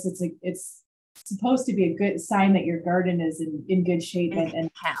mantis, it's supposed to be a good sign that your garden is in good shape and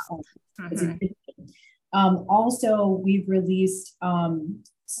also we've released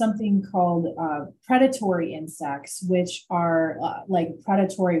something called predatory insects, which are like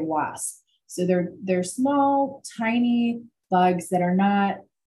predatory wasps. So they're small, tiny bugs that are not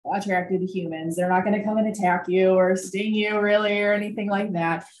attracted to humans. They're not going to come and attack you or sting you really or anything like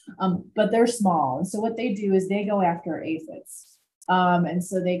that. But they're small. And so what they do is they go after aphids. And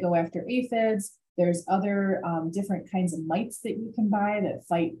so they go after aphids. There's other different kinds of mites that you can buy that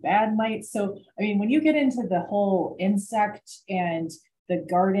fight bad mites. So, I mean, when you get into the whole insect and the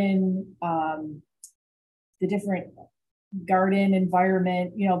garden, the different garden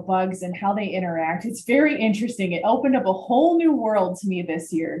environment, bugs and how they interact, it's very interesting. It opened up a whole new world to me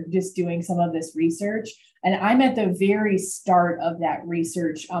this year, just doing some of this research. And I'm at the very start of that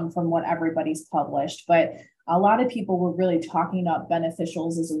research from what everybody's published. But a lot of people were really talking about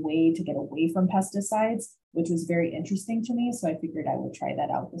beneficials as a way to get away from pesticides, which was very interesting to me. So I figured I would try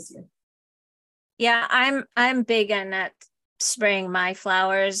that out this year. Yeah, I'm big on not spraying my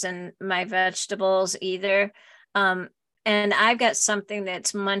flowers and my vegetables either. And I've got something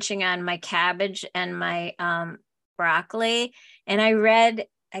that's munching on my cabbage and my broccoli. And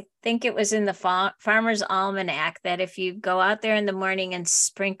I think it was in the Farmer's Almanac, that if you go out there in the morning and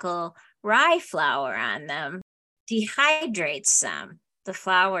sprinkle rye flour on them, dehydrates them. The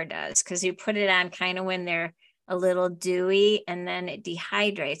flour does, because you put it on kind of when they're a little dewy, and then it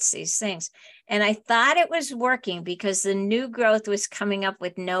dehydrates these things. And I thought it was working because the new growth was coming up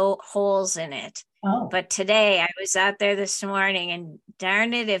with no holes in it. Oh. But today I was out there this morning, and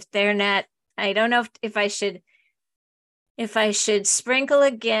darn it, if they're not, I don't know if I should sprinkle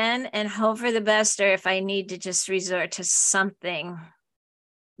again and hope for the best, or if I need to just resort to something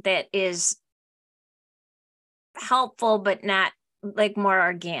that is helpful but not like more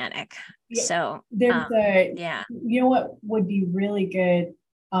organic. Yeah. So yeah, what would be really good,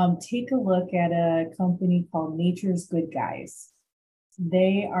 take a look at a company called Nature's Good Guys.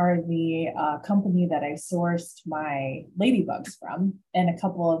 They are the company that I sourced my ladybugs from and a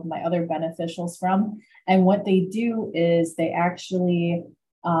couple of my other beneficials from. And what they do is they actually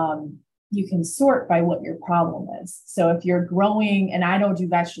you can sort by what your problem is. So if you're growing, and I don't do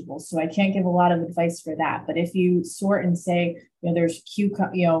vegetables, so I can't give a lot of advice for that. But if you sort and say, there's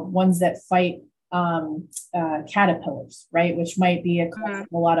ones that fight caterpillars, right? Which might be a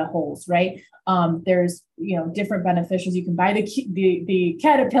lot of holes, right? There's, different beneficials. You can buy the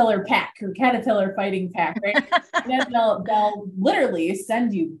caterpillar pack or caterpillar fighting pack, right? And then they'll literally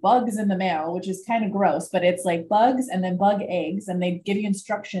send you bugs in the mail, which is kind of gross, but it's like bugs and then bug eggs, and they give you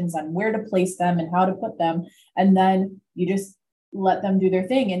instructions on where to place them and how to put them. And then you just let them do their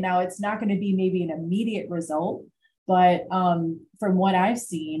thing. And now it's not going to be maybe an immediate result, but from what I've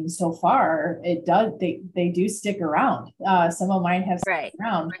seen so far, it does. They do stick around. Some of mine have stuck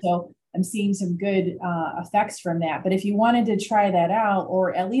around, so I'm seeing some good effects from that. But if you wanted to try that out,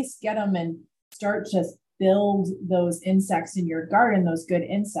 or at least get them and start to build those insects in your garden, those good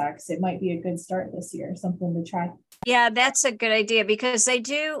insects, it might be a good start this year. Something to try. Yeah, that's a good idea, because they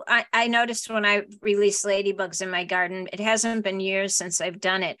do. I noticed when I released ladybugs in my garden, it hasn't been years since I've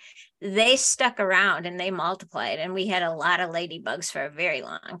done it. They stuck around and they multiplied, and we had a lot of ladybugs for a very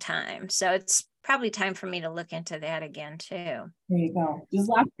long time. So it's probably time for me to look into that again too. There you go. Just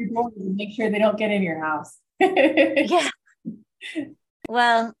lock your doors and make sure they don't get in your house. Yeah.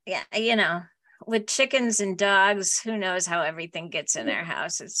 Well, yeah, with chickens and dogs, who knows how everything gets in their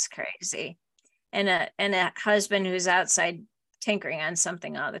house. It's crazy. And a husband who's outside tinkering on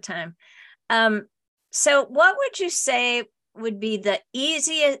something all the time. So what would you say would be the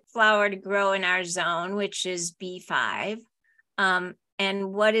easiest flower to grow in our zone, which is B5?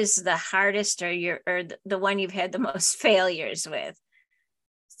 And what is the hardest, or the one you've had the most failures with?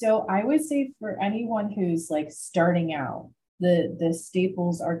 So I would say for anyone who's like starting out, the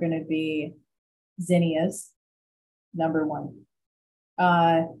staples are going to be zinnias, number one.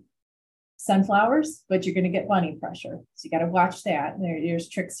 Sunflowers, but you're going to get bunny pressure. So you got to watch that. There's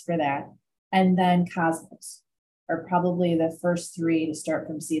tricks for that. And then cosmos are probably the first three to start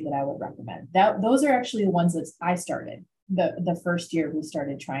from seed that I would recommend. Those are actually the ones that I started the first year we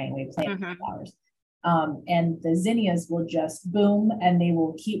started trying. We planted flowers. And the zinnias will just boom and they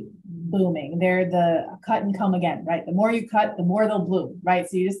will keep booming. They're the cut and come again, right? The more you cut, the more they'll bloom, right?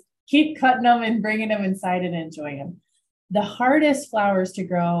 So you just keep cutting them and bringing them inside and enjoying them. The hardest flowers to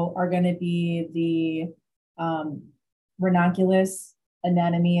grow are going to be the ranunculus,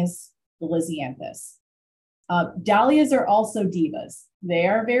 anemones, the lisianthus. Dahlias are also divas. They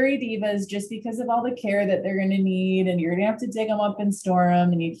are very divas just because of all the care that they're going to need, and you're going to have to dig them up and store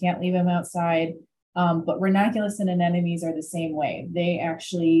them, and you can't leave them outside. But ranunculus and anemones are the same way. They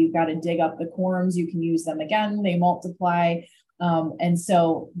actually, you've got to dig up the corms. You can use them again. They multiply. And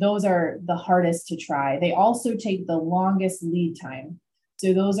so those are the hardest to try. They also take the longest lead time.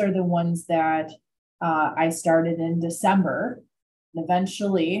 So those are the ones that I started in December.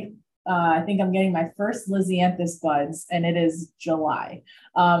 Eventually, I think I'm getting my first lisianthus buds, and it is July.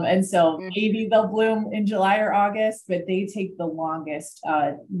 And so maybe they'll bloom in July or August, but they take the longest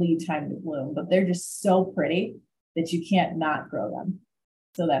lead time to bloom. But they're just so pretty that you can't not grow them.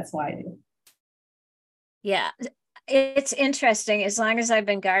 So that's why I do. Yeah. It's interesting. As long as I've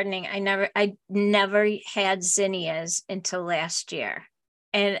been gardening, I never had zinnias until last year.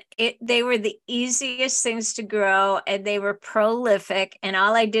 And they were the easiest things to grow, and they were prolific. And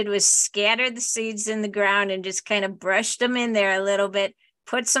all I did was scatter the seeds in the ground and just kind of brushed them in there a little bit,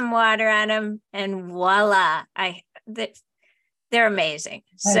 put some water on them, and voila! They're amazing.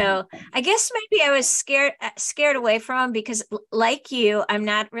 So I guess maybe I was scared away from them because, like you, I'm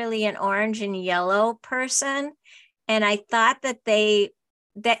not really an orange and yellow person, and I thought that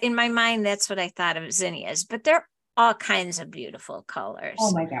in my mind that's what I thought of zinnias, but they're all kinds of beautiful colors.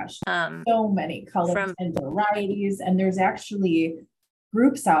 Oh my gosh. So many colors and varieties. And there's actually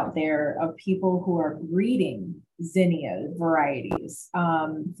groups out there of people who are breeding zinnia varieties.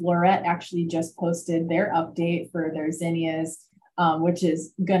 Floret actually just posted their update for their zinnias, which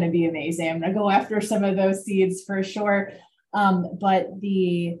is going to be amazing. I'm going to go after some of those seeds for sure. But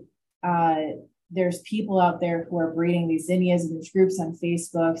there's people out there who are breeding these zinnias, and there's groups on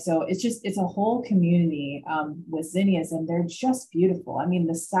Facebook. So it's a whole community with zinnias, and they're just beautiful. I mean,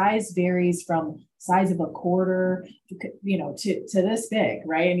 the size varies from size of a quarter, to this big,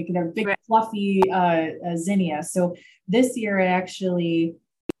 right? And you can have big, fluffy zinnia. So this year,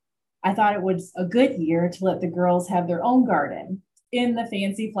 I thought it was a good year to let the girls have their own garden in the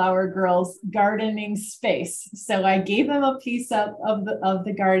Fancy Flower Girls gardening space. So I gave them a piece of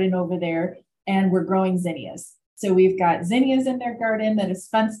the garden over there, and we're growing zinnias. So we've got zinnias in their garden that is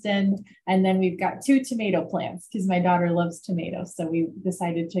fenced in, and then we've got 2 tomato plants because my daughter loves tomatoes. So we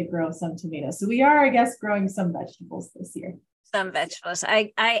decided to grow some tomatoes. So we are, I guess, growing some vegetables this year. Some vegetables.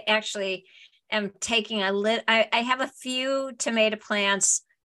 I actually am taking I have a few tomato plants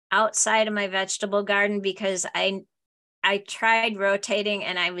outside of my vegetable garden because I tried rotating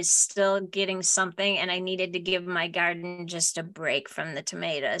and I was still getting something, and I needed to give my garden just a break from the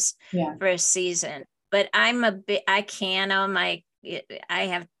tomatoes for a season. But I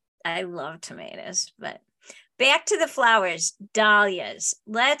love tomatoes. But back to the flowers, dahlias.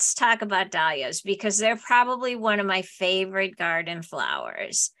 Let's talk about dahlias because they're probably one of my favorite garden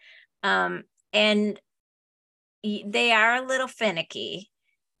flowers. And they are a little finicky.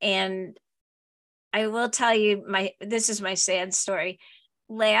 And I will tell you this is my sad story.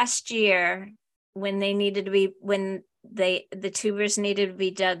 Last year, when the tubers needed to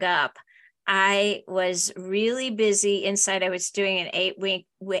be dug up, I was really busy inside. I was doing an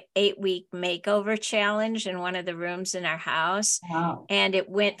 8-week makeover challenge in one of the rooms in our house. Wow. And it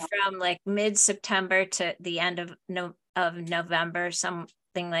went from like mid-September to the end of November,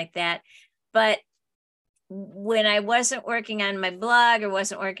 something like that. But when I wasn't working on my blog or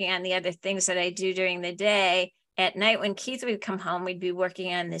wasn't working on the other things that I do during the day, at night when Keith would come home, we'd be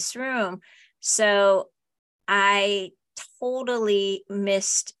working on this room. So I totally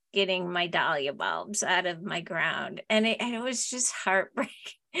missed getting my dahlia bulbs out of my ground. And it was just heartbreaking.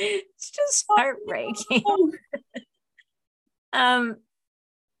 It's just heartbreaking.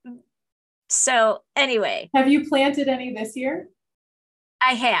 So anyway. Have you planted any this year?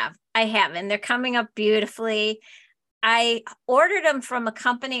 I have, and they're coming up beautifully. I ordered them from a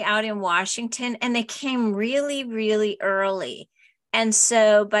company out in Washington, and they came really, really early. And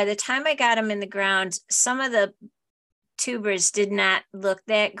so by the time I got them in the ground, some of the tubers did not look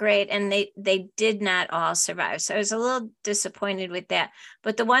that great, and they did not all survive. So I was a little disappointed with that.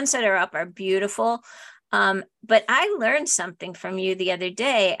 But the ones that are up are beautiful. But I learned something from you the other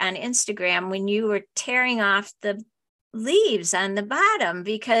day on Instagram when you were tearing off the leaves on the bottom,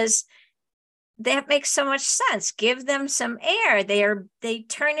 because that makes so much sense. Give them some air. They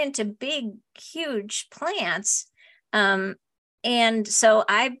turn into big, huge plants. And so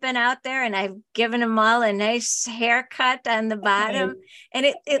I've been out there and I've given them all a nice haircut on the bottom, and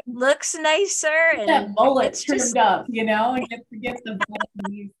it looks nicer. Get And that mullet it's trimmed just, up, and get the bottom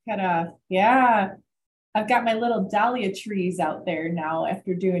leaves kind of, yeah. I've got my little dahlia trees out there now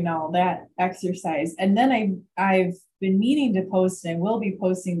after doing all that exercise. And then I've been meaning to post, and I will be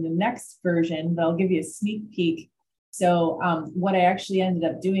posting the next version, but I'll give you a sneak peek. So what I actually ended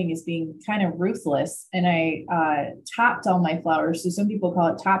up doing is being kind of ruthless, and I topped all my flowers. So some people call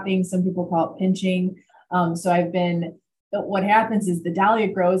it topping, some people call it pinching. What happens is the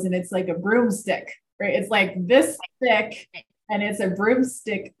dahlia grows and it's like a broomstick, right? It's like this thick and it's a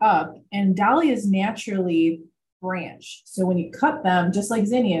broomstick up, and dahlias naturally branch. So when you cut them, just like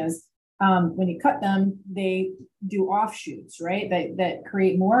zinnias, when you cut them, they do offshoots, right? That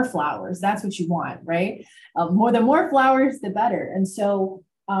create more flowers. That's what you want, right? The more flowers, the better. And so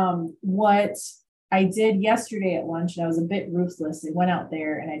what I did yesterday at lunch, and I was a bit ruthless. I went out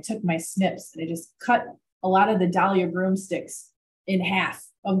there and I took my snips and I just cut a lot of the dahlia broomsticks in half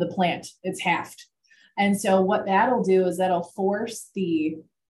of the plant. It's halved. And so what that'll do is that'll force the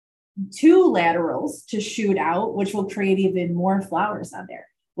two laterals to shoot out, which will create even more flowers on there.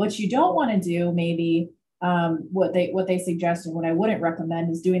 What you don't want to do, maybe what they suggest and what I wouldn't recommend,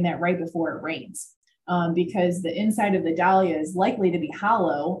 is doing that right before it rains. Because the inside of the dahlia is likely to be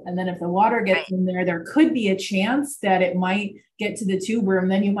hollow. And then if the water gets in there, there could be a chance that it might get to the tuber, and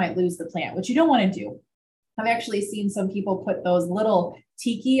then you might lose the plant, which you don't want to do. I've actually seen some people put those little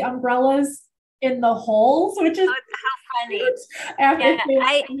tiki umbrellas in the holes, which is how funny. After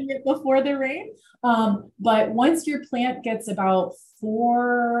it before the rain. But once your plant gets about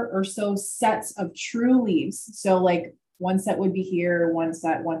 4 or so sets of true leaves, so like one set would be here, one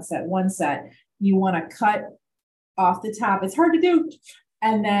set, you want to cut off the top. It's hard to do.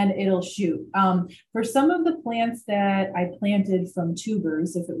 And then it'll shoot. For some of the plants that I planted from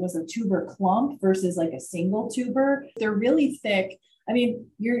tubers, if it was a tuber clump versus like a single tuber, they're really thick. I mean,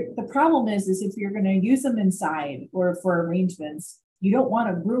 the problem is if you're going to use them inside or for arrangements, you don't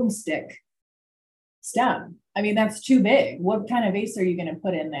want a broomstick stem. I mean, that's too big. What kind of vase are you going to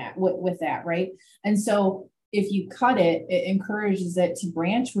put in that with that, right? And so if you cut it, it encourages it to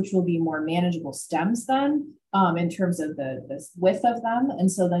branch, which will be more manageable stems then, in terms of the width of them.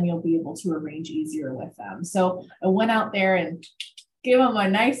 And so then you'll be able to arrange easier with them. So I went out there and gave them a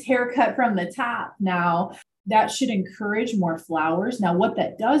nice haircut from the top. Now that should encourage more flowers. Now, what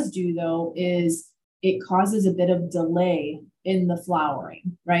that does do though, is it causes a bit of delay in the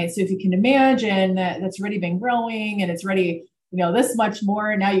flowering, right? So if you can imagine that that's already been growing and it's ready, this much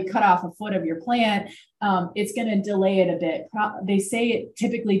more. Now you cut off a foot of your plant. It's going to delay it a bit. They say it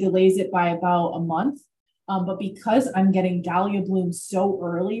typically delays it by about a month. But because I'm getting dahlia blooms so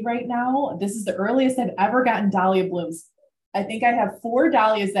early right now, this is the earliest I've ever gotten dahlia blooms. I think I have 4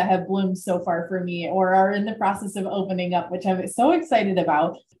 dahlias that have bloomed so far for me or are in the process of opening up, which I'm so excited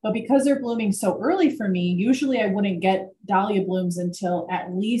about. But because they're blooming so early for me, usually I wouldn't get dahlia blooms until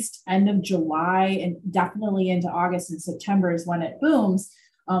at least end of July, and definitely into August and September is when it booms.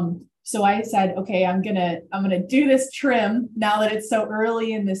 So I said, okay, I'm gonna do this trim now that it's so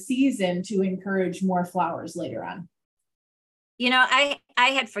early in the season to encourage more flowers later on. I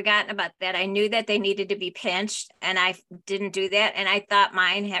had forgotten about that. I knew that they needed to be pinched, and I didn't do that. And I thought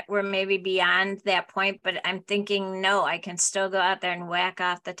mine were maybe beyond that point, but I'm thinking, no, I can still go out there and whack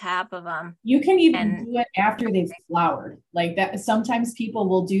off the top of them. You can even do it after they've flowered like that. Sometimes people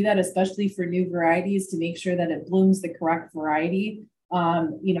will do that, especially for new varieties, to make sure that it blooms the correct variety.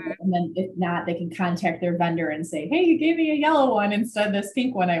 And then if not, they can contact their vendor and say, hey, you gave me a yellow one instead of this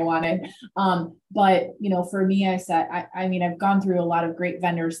pink one I wanted. But for me, I said, I've gone through a lot of great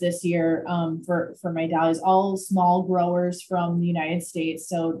vendors this year for my dahlias, all small growers from the United States.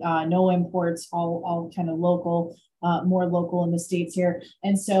 So no imports, all kind of local, more local in the States here.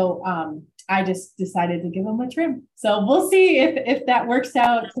 And so I just decided to give them a trim. So we'll see if that works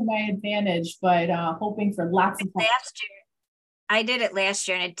out to my advantage, but hoping for lots of last year. I did it last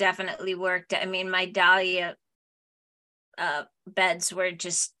year and it definitely worked. I mean, my dahlia beds were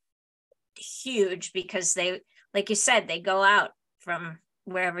just huge because they, like you said, they go out from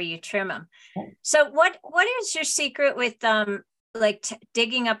wherever you trim them. So what is your secret with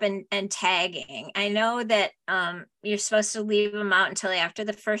digging up and tagging? I know that you're supposed to leave them out until after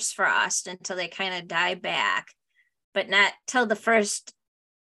the first frost, until they kind of die back, but not till the first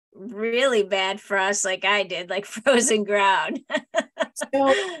really bad frost like I did, like frozen ground.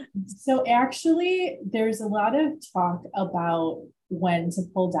 So actually there's a lot of talk about when to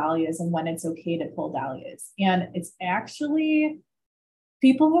pull dahlias and when it's okay to pull dahlias. And it's actually,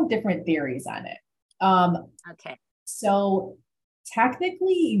 people have different theories on it. Okay. So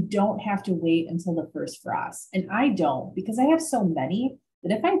technically you don't have to wait until the first frost. And I don't, because I have so many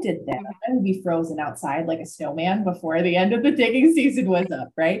that if I did that, I would be frozen outside like a snowman before the end of the digging season was up,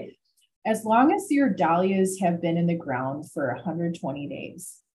 right? As long as your dahlias have been in the ground for 120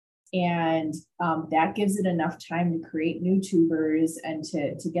 days, and that gives it enough time to create new tubers and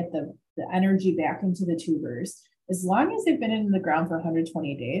to get the energy back into the tubers. As long as they've been in the ground for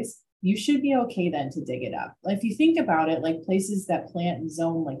 120 days, you should be okay then to dig it up. If you think about it, like places that plant in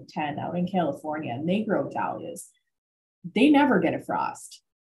zone like 10 out in California, and they grow dahlias, they never get a frost,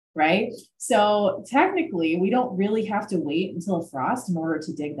 right? So technically, we don't really have to wait until a frost in order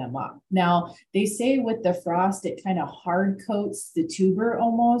to dig them up. Now, they say with the frost, it kind of hard coats the tuber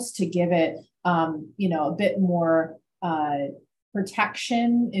almost to give it, a bit more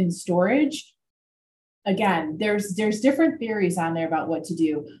protection in storage. Again, there's different theories on there about what to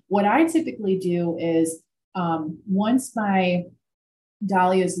do. What I typically do is once my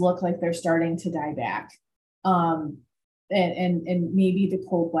dahlias look like they're starting to die back, and maybe the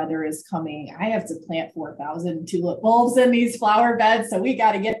cold weather is coming. I have to plant 4,000 tulip bulbs in these flower beds, so we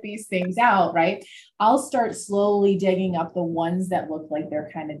got to get these things out, right? I'll start slowly digging up the ones that look like they're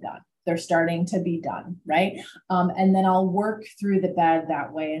kind of done. They're starting to be done, right? And then I'll work through the bed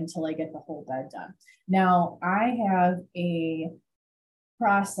that way until I get the whole bed done. Now, I have a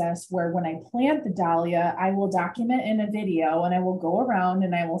process where when I plant the dahlia, I will document in a video and I will go around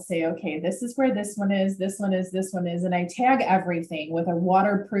and I will say, okay, this is where this one is, this one is, this one is. And I tag everything with a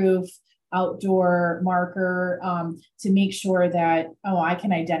waterproof outdoor marker to make sure that, I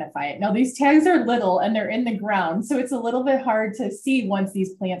can identify it. Now these tags are little and they're in the ground. So it's a little bit hard to see once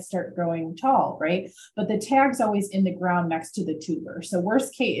these plants start growing tall, right? But the tag's always in the ground next to the tuber. So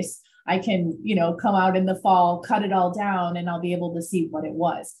worst case, I can, come out in the fall, cut it all down, and I'll be able to see what it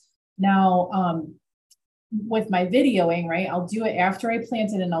was. Now, with my videoing, right, I'll do it after I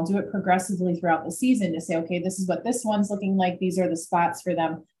plant it and I'll do it progressively throughout the season to say, okay, this is what this one's looking like. These are the spots for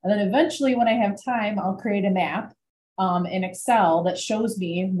them. And then eventually when I have time, I'll create a map in Excel that shows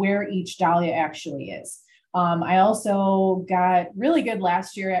me where each dahlia actually is. I also got really good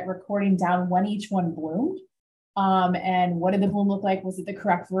last year at recording down when each one bloomed. And what did the bloom look like? Was it the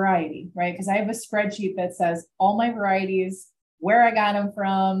correct variety, right? Because I have a spreadsheet that says all my varieties, where I got them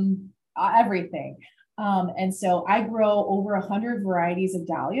from, everything. And so I grow over 100 varieties of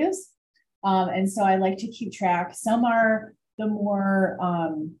dahlias. And so I like to keep track. Some are the more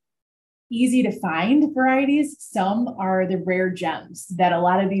easy to find varieties. Some are the rare gems that a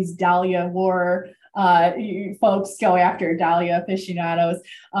lot of these dahlia war folks go after, dahlia aficionados,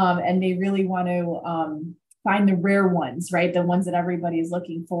 and they really want to find the rare ones, right? The ones that everybody is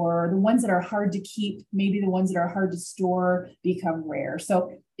looking for, the ones that are hard to keep, maybe the ones that are hard to store become rare.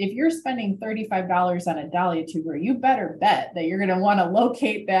 So if you're spending $35 on a dahlia tuber, you better bet that you're going to want to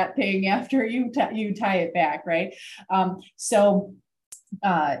locate that thing after you tie it back, right? I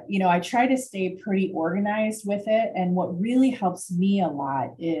try to stay pretty organized with it. And what really helps me a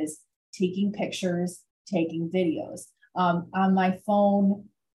lot is taking pictures, taking videos. On my phone,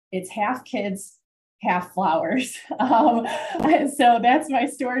 it's half kids, half flowers. So that's my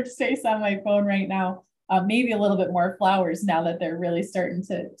storage space on my phone right now. Maybe a little bit more flowers now that they're really starting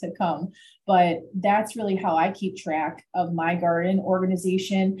to come. But that's really how I keep track of my garden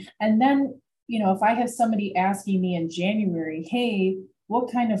organization. And then, if I have somebody asking me in January, hey,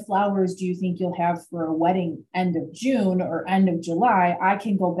 what kind of flowers do you think you'll have for a wedding end of June or end of July? I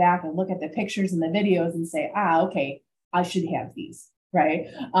can go back and look at the pictures and the videos and say, okay, I should have these. Right.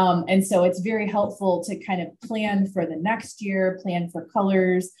 And so it's very helpful to kind of plan for the next year, plan for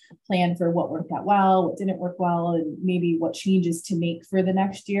colors, plan for what worked out well, what didn't work well, and maybe what changes to make for the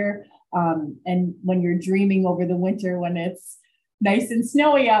next year. And when you're dreaming over the winter, when it's nice and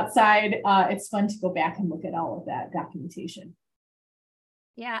snowy outside, it's fun to go back and look at all of that documentation.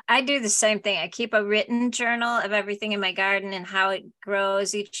 Yeah, I do the same thing. I keep a written journal of everything in my garden and how it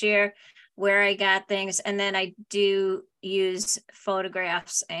grows each year, where I got things. And then I do use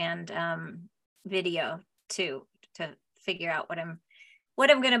photographs and video too, to figure out what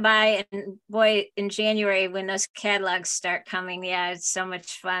I'm going to buy. And boy, in January, when those catalogs start coming, yeah, it's so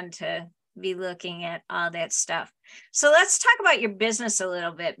much fun to be looking at all that stuff. So let's talk about your business a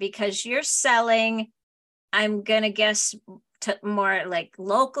little bit, because you're selling, I'm going to guess, to more like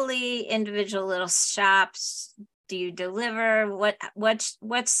locally, individual little shops. Do you deliver? What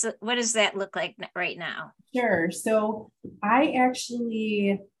does that look like right now? Sure. So I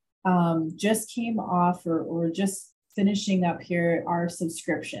actually just came off or just finishing up here our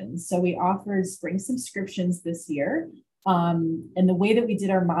subscriptions. So we offered spring subscriptions this year. And the way that we did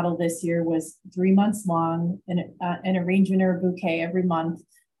our model this year was 3 months long, and an arrangement or a bouquet every month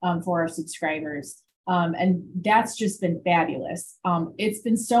for our subscribers. And that's just been fabulous. It's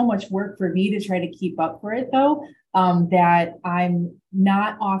been so much work for me to try to keep up for it, though, that I'm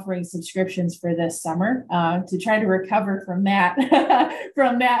not offering subscriptions for this summer to try to recover from that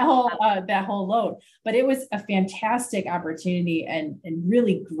from that whole load. But it was a fantastic opportunity and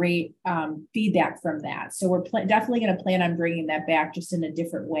really great feedback from that. So we're definitely going to plan on bringing that back, just in a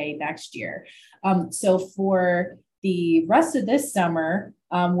different way next year. So for the rest of this summer,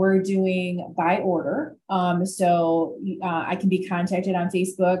 we're doing by order. So I can be contacted on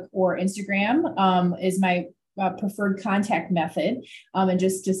Facebook or Instagram is my preferred contact method, and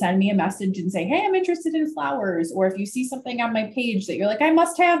just to send me a message and say, hey, I'm interested in flowers. Or if you see something on my page that you're like, I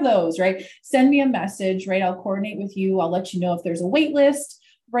must have those, right? Send me a message, right? I'll coordinate with you. I'll let you know if there's a wait list,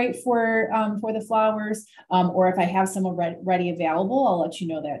 right, for the flowers, or if I have someone ready available, I'll let you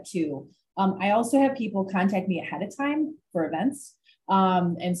know that too. I also have people contact me ahead of time for events.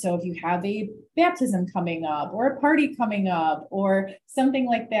 And so if you have a baptism coming up or a party coming up or something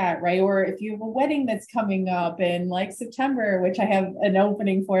like that, right? Or if you have a wedding that's coming up in like September, which I have an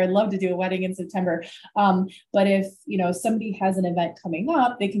opening for, I'd love to do a wedding in September. But if, somebody has an event coming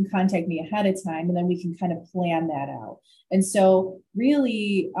up, they can contact me ahead of time and then we can kind of plan that out. And so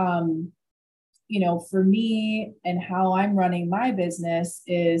really, for me and how I'm running my business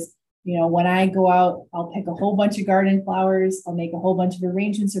is, when I go out, I'll pick a whole bunch of garden flowers. I'll make a whole bunch of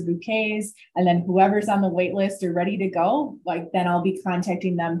arrangements or bouquets. And then whoever's on the wait list or ready to go, then I'll be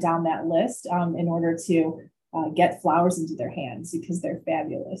contacting them down that list in order to get flowers into their hands because they're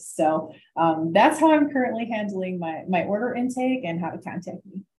fabulous. So that's how I'm currently handling my order intake and how to contact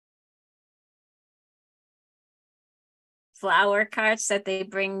me. Flower carts that they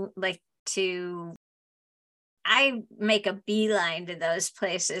bring I make a beeline to those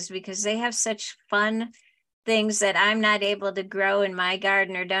places because they have such fun things that I'm not able to grow in my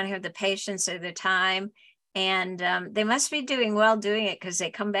garden or don't have the patience or the time. And they must be doing well doing it because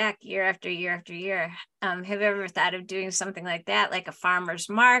they come back year after year after year. Have you ever thought of doing something like that, like a farmer's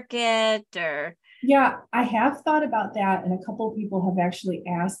market or? Yeah, I have thought about that. And a couple of people have actually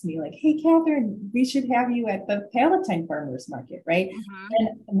asked me like, hey, Catherine, we should have you at the Palatine Farmers Market, right? Mm-hmm. And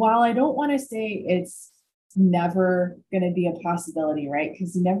while I don't want to say it's never going to be a possibility, right?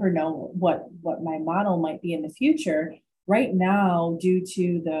 Because you never know what my model might be in the future. Right now, due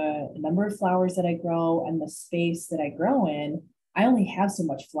to the number of flowers that I grow and the space that I grow in, I only have so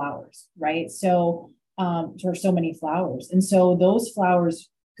much flowers, right? So, or so many flowers. And so those flowers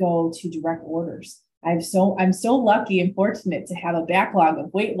go to direct orders. I'm so lucky and fortunate to have a backlog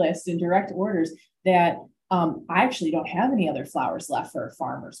of wait lists and direct orders that I actually don't have any other flowers left for a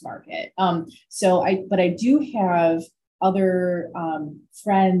farmer's market. But I do have other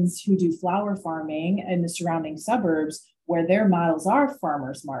friends who do flower farming in the surrounding suburbs where their models are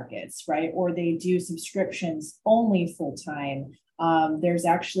farmers markets, right? Or they do subscriptions only full time. There's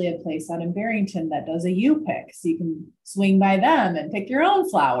actually a place out in Barrington that does a U-pick, so you can swing by them and pick your own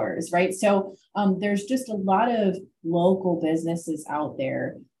flowers, right? So there's just a lot of local businesses out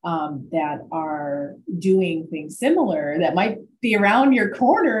there that are doing things similar that might be around your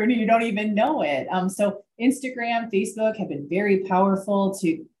corner and you don't even know it. So Instagram, Facebook have been very powerful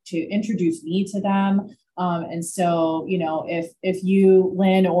to introduce me to them. And so, if you,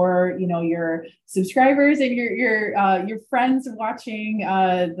 Lynn, or, your subscribers and your friends watching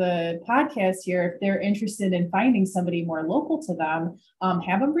the podcast here, if they're interested in finding somebody more local to them,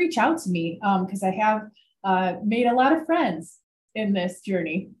 have them reach out to me because I have made a lot of friends in this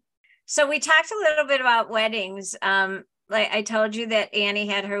journey. So we talked a little bit about weddings. Like I told you that Annie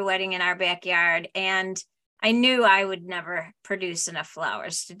had her wedding in our backyard, and I knew I would never produce enough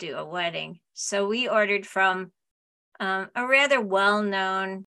flowers to do a wedding. So we ordered from a rather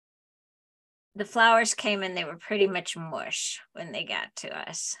well-known, the flowers came in, they were pretty much mush when they got to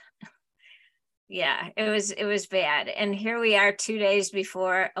us. Yeah, it was bad. And here we are 2 days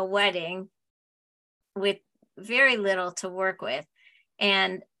before a wedding with very little to work with.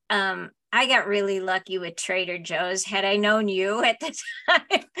 And I got really lucky with Trader Joe's. Had I known you at the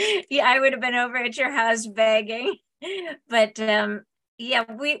time, yeah, I would have been over at your house begging. But yeah,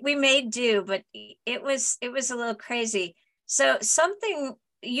 we made do, but it was a little crazy. So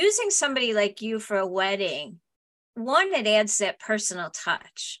using somebody like you for a wedding, one, it adds that personal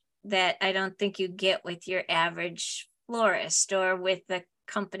touch that I don't think you get with your average florist or with the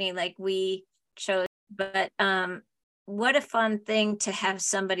company like we chose. But what a fun thing to have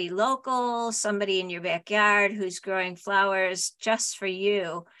somebody local, somebody in your backyard who's growing flowers just for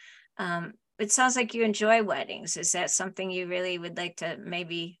you. it sounds like you enjoy weddings. Is that something you really would like to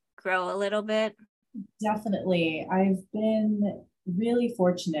maybe grow a little bit? Definitely. I've been really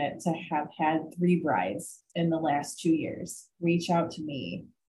fortunate to have had 3 brides in the last 2 years reach out to me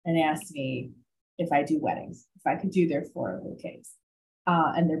and ask me if I do weddings, if I could do their floral bouquets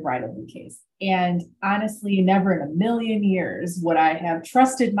and their bridal bouquets. And honestly, never in a million years would I have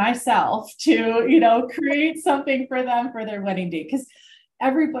trusted myself to, create something for them for their wedding day. Because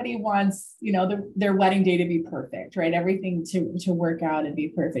everybody wants, their wedding day to be perfect, right? Everything to work out and be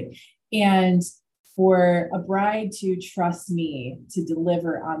perfect. And for a bride to trust me to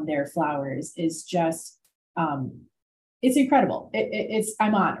deliver on their flowers is just, it's incredible.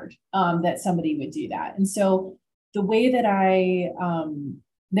 I'm honored that somebody would do that. And so the way that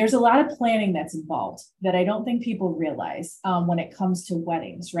there's a lot of planning that's involved that I don't think people realize when it comes to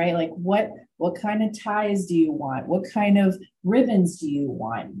weddings, right? Like what kind of ties do you want? What kind of ribbons do you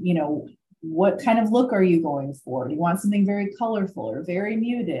want? What kind of look are you going for? Do you want something very colorful or very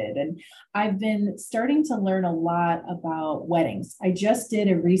muted? And I've been starting to learn a lot about weddings. I just did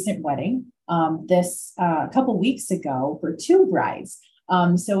a recent wedding this a couple weeks ago for 2 brides.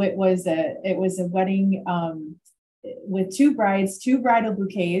 So it was a wedding with 2 brides, 2 bridal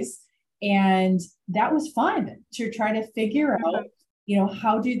bouquets, and that was fun to try to figure out,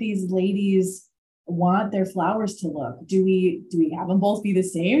 how do these ladies want their flowers to look? Do we have them both be the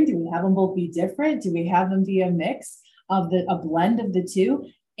same? Do we have them both be different? Do we have them be a mix of a blend of the two?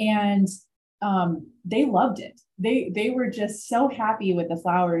 And they loved it. They were just so happy with the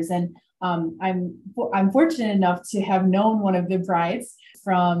flowers. And I'm fortunate enough to have known one of the brides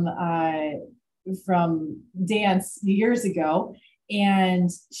from dance years ago. And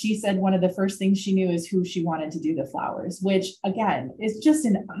she said one of the first things she knew is who she wanted to do the flowers, which again is just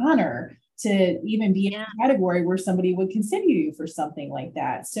an honor to even be in a category where somebody would consider you for something like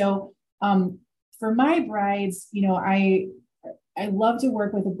that. So for my brides, I love to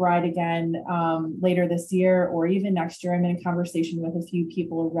work with a bride again later this year or even next year. I'm in a conversation with a few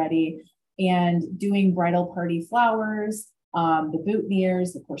people already and doing bridal party flowers, the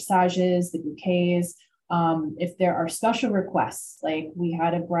boutonnieres, the corsages, the bouquets. If there are special requests, like we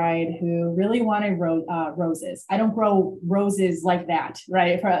had a bride who really wanted roses. I don't grow roses like that,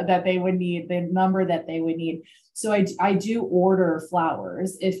 right? That they would need, the number that they would need. So I do order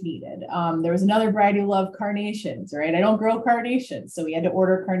flowers if needed. There was another bride who loved carnations, right? I don't grow carnations, so we had to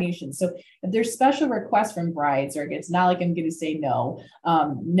order carnations. So if there's special requests from brides, or it's not like I'm going to say no,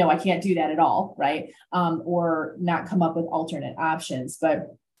 no, I can't do that at all, right? Or not come up with alternate options,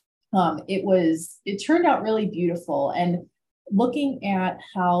 but it turned out really beautiful. And looking at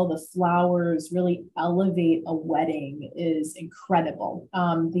how the flowers really elevate a wedding is incredible.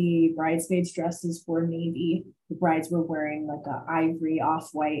 The bridesmaids' dresses were navy. The brides were wearing like an ivory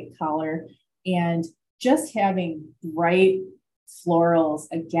off-white collar, and just having bright florals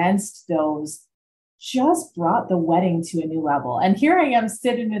against those just brought the wedding to a new level. And here I am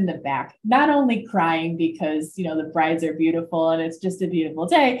sitting in the back, not only crying because, the brides are beautiful and it's just a beautiful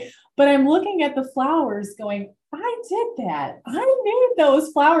day, but I'm looking at the flowers going, I did that. I made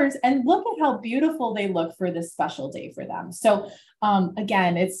those flowers and look at how beautiful they look for this special day for them. So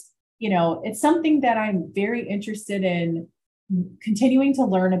again, it's something that I'm very interested in continuing to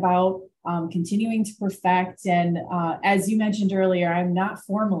learn about, continuing to perfect. And as you mentioned earlier, I'm not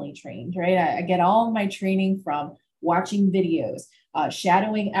formally trained, right? I get all of my training from watching videos,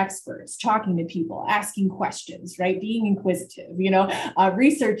 shadowing experts, talking to people, asking questions, right? Being inquisitive,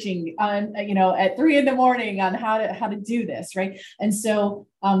 researching on, at 3 a.m. on how to do this, right? And so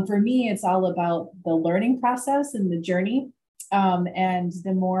for me, it's all about the learning process and the journey. And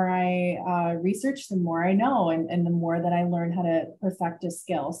the more I research, the more I know, and the more that I learn how to perfect a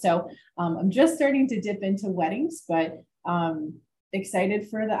skill. So I'm just starting to dip into weddings, but excited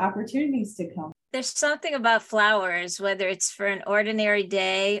for the opportunities to come. There's something about flowers, whether it's for an ordinary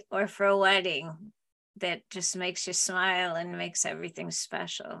day or for a wedding, that just makes you smile and makes everything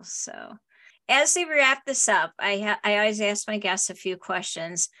special. So as we wrap this up, I always ask my guests a few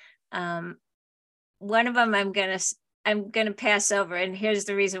questions. One of them I'm gonna pass over, and here's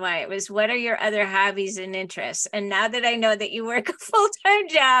the reason why. It was, what are your other hobbies and interests? And now that I know that you work a full-time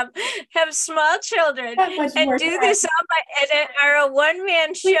job, have small children, and do this and are a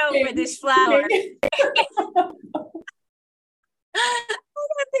one-man show for this flower, I don't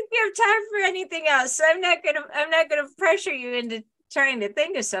think you have time for anything else. So I'm not gonna pressure you into trying to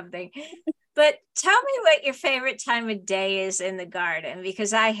think of something. But tell me what your favorite time of day is in the garden,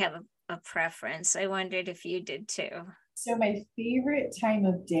 because I have a preference. I wondered if you did too. So my favorite time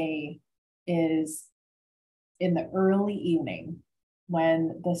of day is in the early evening.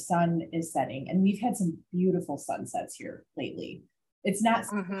 when the sun is setting. And we've had some beautiful sunsets here lately. It's not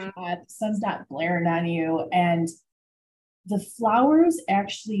hot, the sun's not blaring on you. And the flowers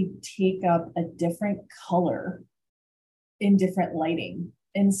actually take up a different color in different lighting.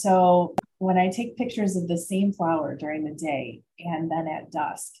 And so when I take pictures of the same flower during the day and then at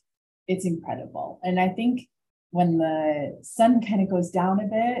dusk, it's incredible. And I think when the sun kind of goes down a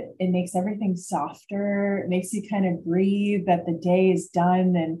bit, it makes everything softer. It makes you kind of breathe that the day is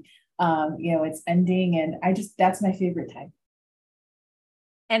done and, it's ending. And that's my favorite time.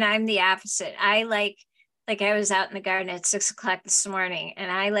 And I'm the opposite. I like I was out in the garden at 6:00 this morning, and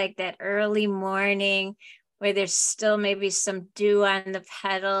I like that early morning where there's still maybe some dew on the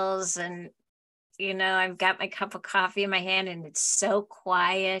petals, and I've got my cup of coffee in my hand and it's so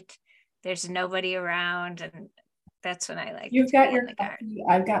quiet. There's nobody around, and that's when I like. You've got your coffee,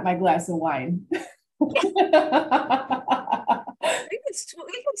 I've got my glass of wine. We can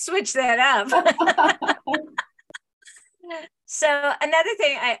switch that up. So another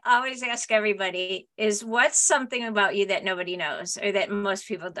thing I always ask everybody is, what's something about you that nobody knows or that most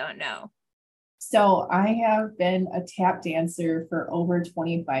people don't know? So I have been a tap dancer for over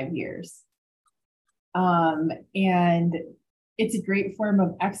 25 years. And it's a great form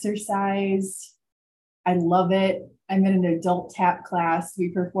of exercise. I love it. I'm in an adult tap class. We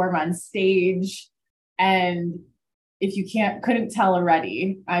perform on stage. And if you couldn't tell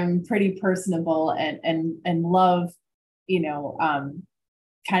already, I'm pretty personable and love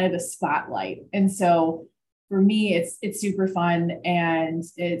kind of the spotlight. And so for me, it's super fun, and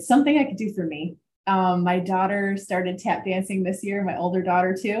it's something I could do for me. My daughter started tap dancing this year, my older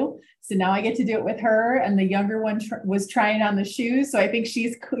daughter too. So now I get to do it with her, and the younger one was trying on the shoes. So I think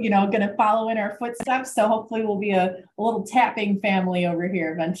she's, going to follow in our footsteps. So hopefully we'll be a little tapping family over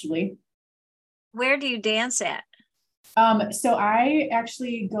here eventually. Where do you dance at? So I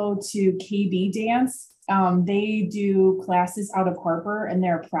actually go to KB Dance. They do classes out of Harper, and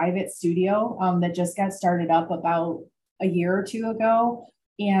they're a private studio that just got started up about a year or two ago.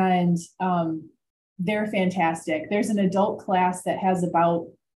 And they're fantastic. There's an adult class that has about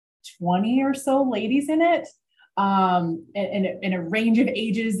 20 or so ladies in it, in a range of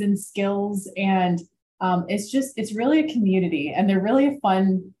ages and skills. And it's really a community, and they're really a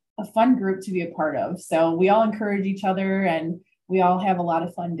fun group to be a part of. So we all encourage each other, and we all have a lot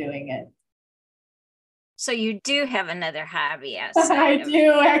of fun doing it. So you do have another hobby outside. I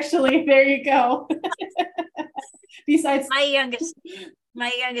do, actually. There you go. Besides, my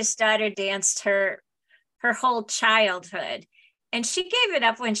youngest daughter danced her whole childhood, and she gave it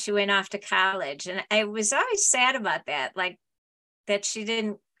up when she went off to college. And I was always sad about that, like that she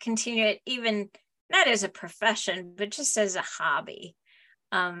didn't continue it, even not as a profession, but just as a hobby,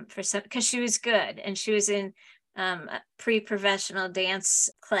 because she was good, and she was in pre-professional dance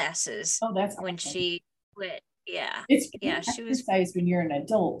classes. Oh, that's when awesome. She quit. Yeah. She was when you're an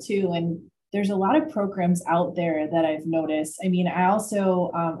adult too. And there's a lot of programs out there that I've noticed. I mean, I also,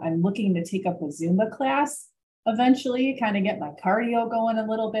 I'm looking to take up a Zumba class eventually, kind of get my cardio going a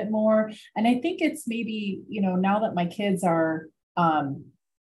little bit more. And I think it's maybe, now that my kids are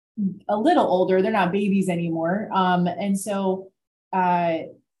a little older, they're not babies anymore. And so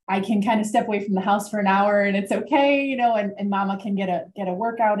I can kind of step away from the house for an hour, and it's okay, and mama can get a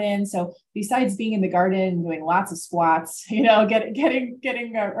workout in. So besides being in the garden and doing lots of squats,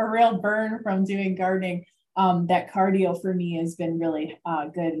 getting a real burn from doing gardening, that cardio for me has been really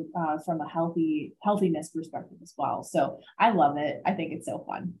good from a healthiness perspective as well. So I love it. I think it's so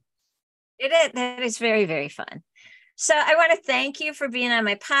fun. That is very, very fun. So I want to thank you for being on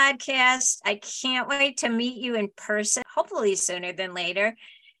my podcast. I can't wait to meet you in person, hopefully sooner than later.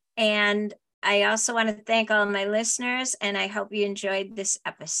 And I also want to thank all my listeners, and I hope you enjoyed this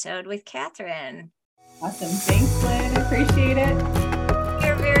episode with Catherine. Awesome. Thanks, Lynn. Appreciate it.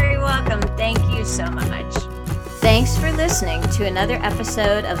 You're very welcome. Thank you so much. Thanks for listening to another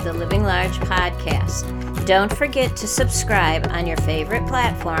episode of the Living Large podcast. Don't forget to subscribe on your favorite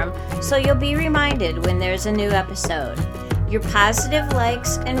platform so you'll be reminded when there's a new episode. Your positive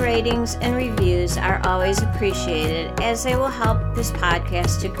likes and ratings and reviews are always appreciated, as they will help this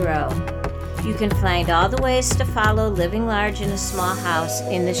podcast to grow. You can find all the ways to follow Living Large in a Small House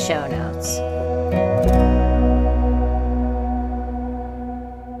in the show notes.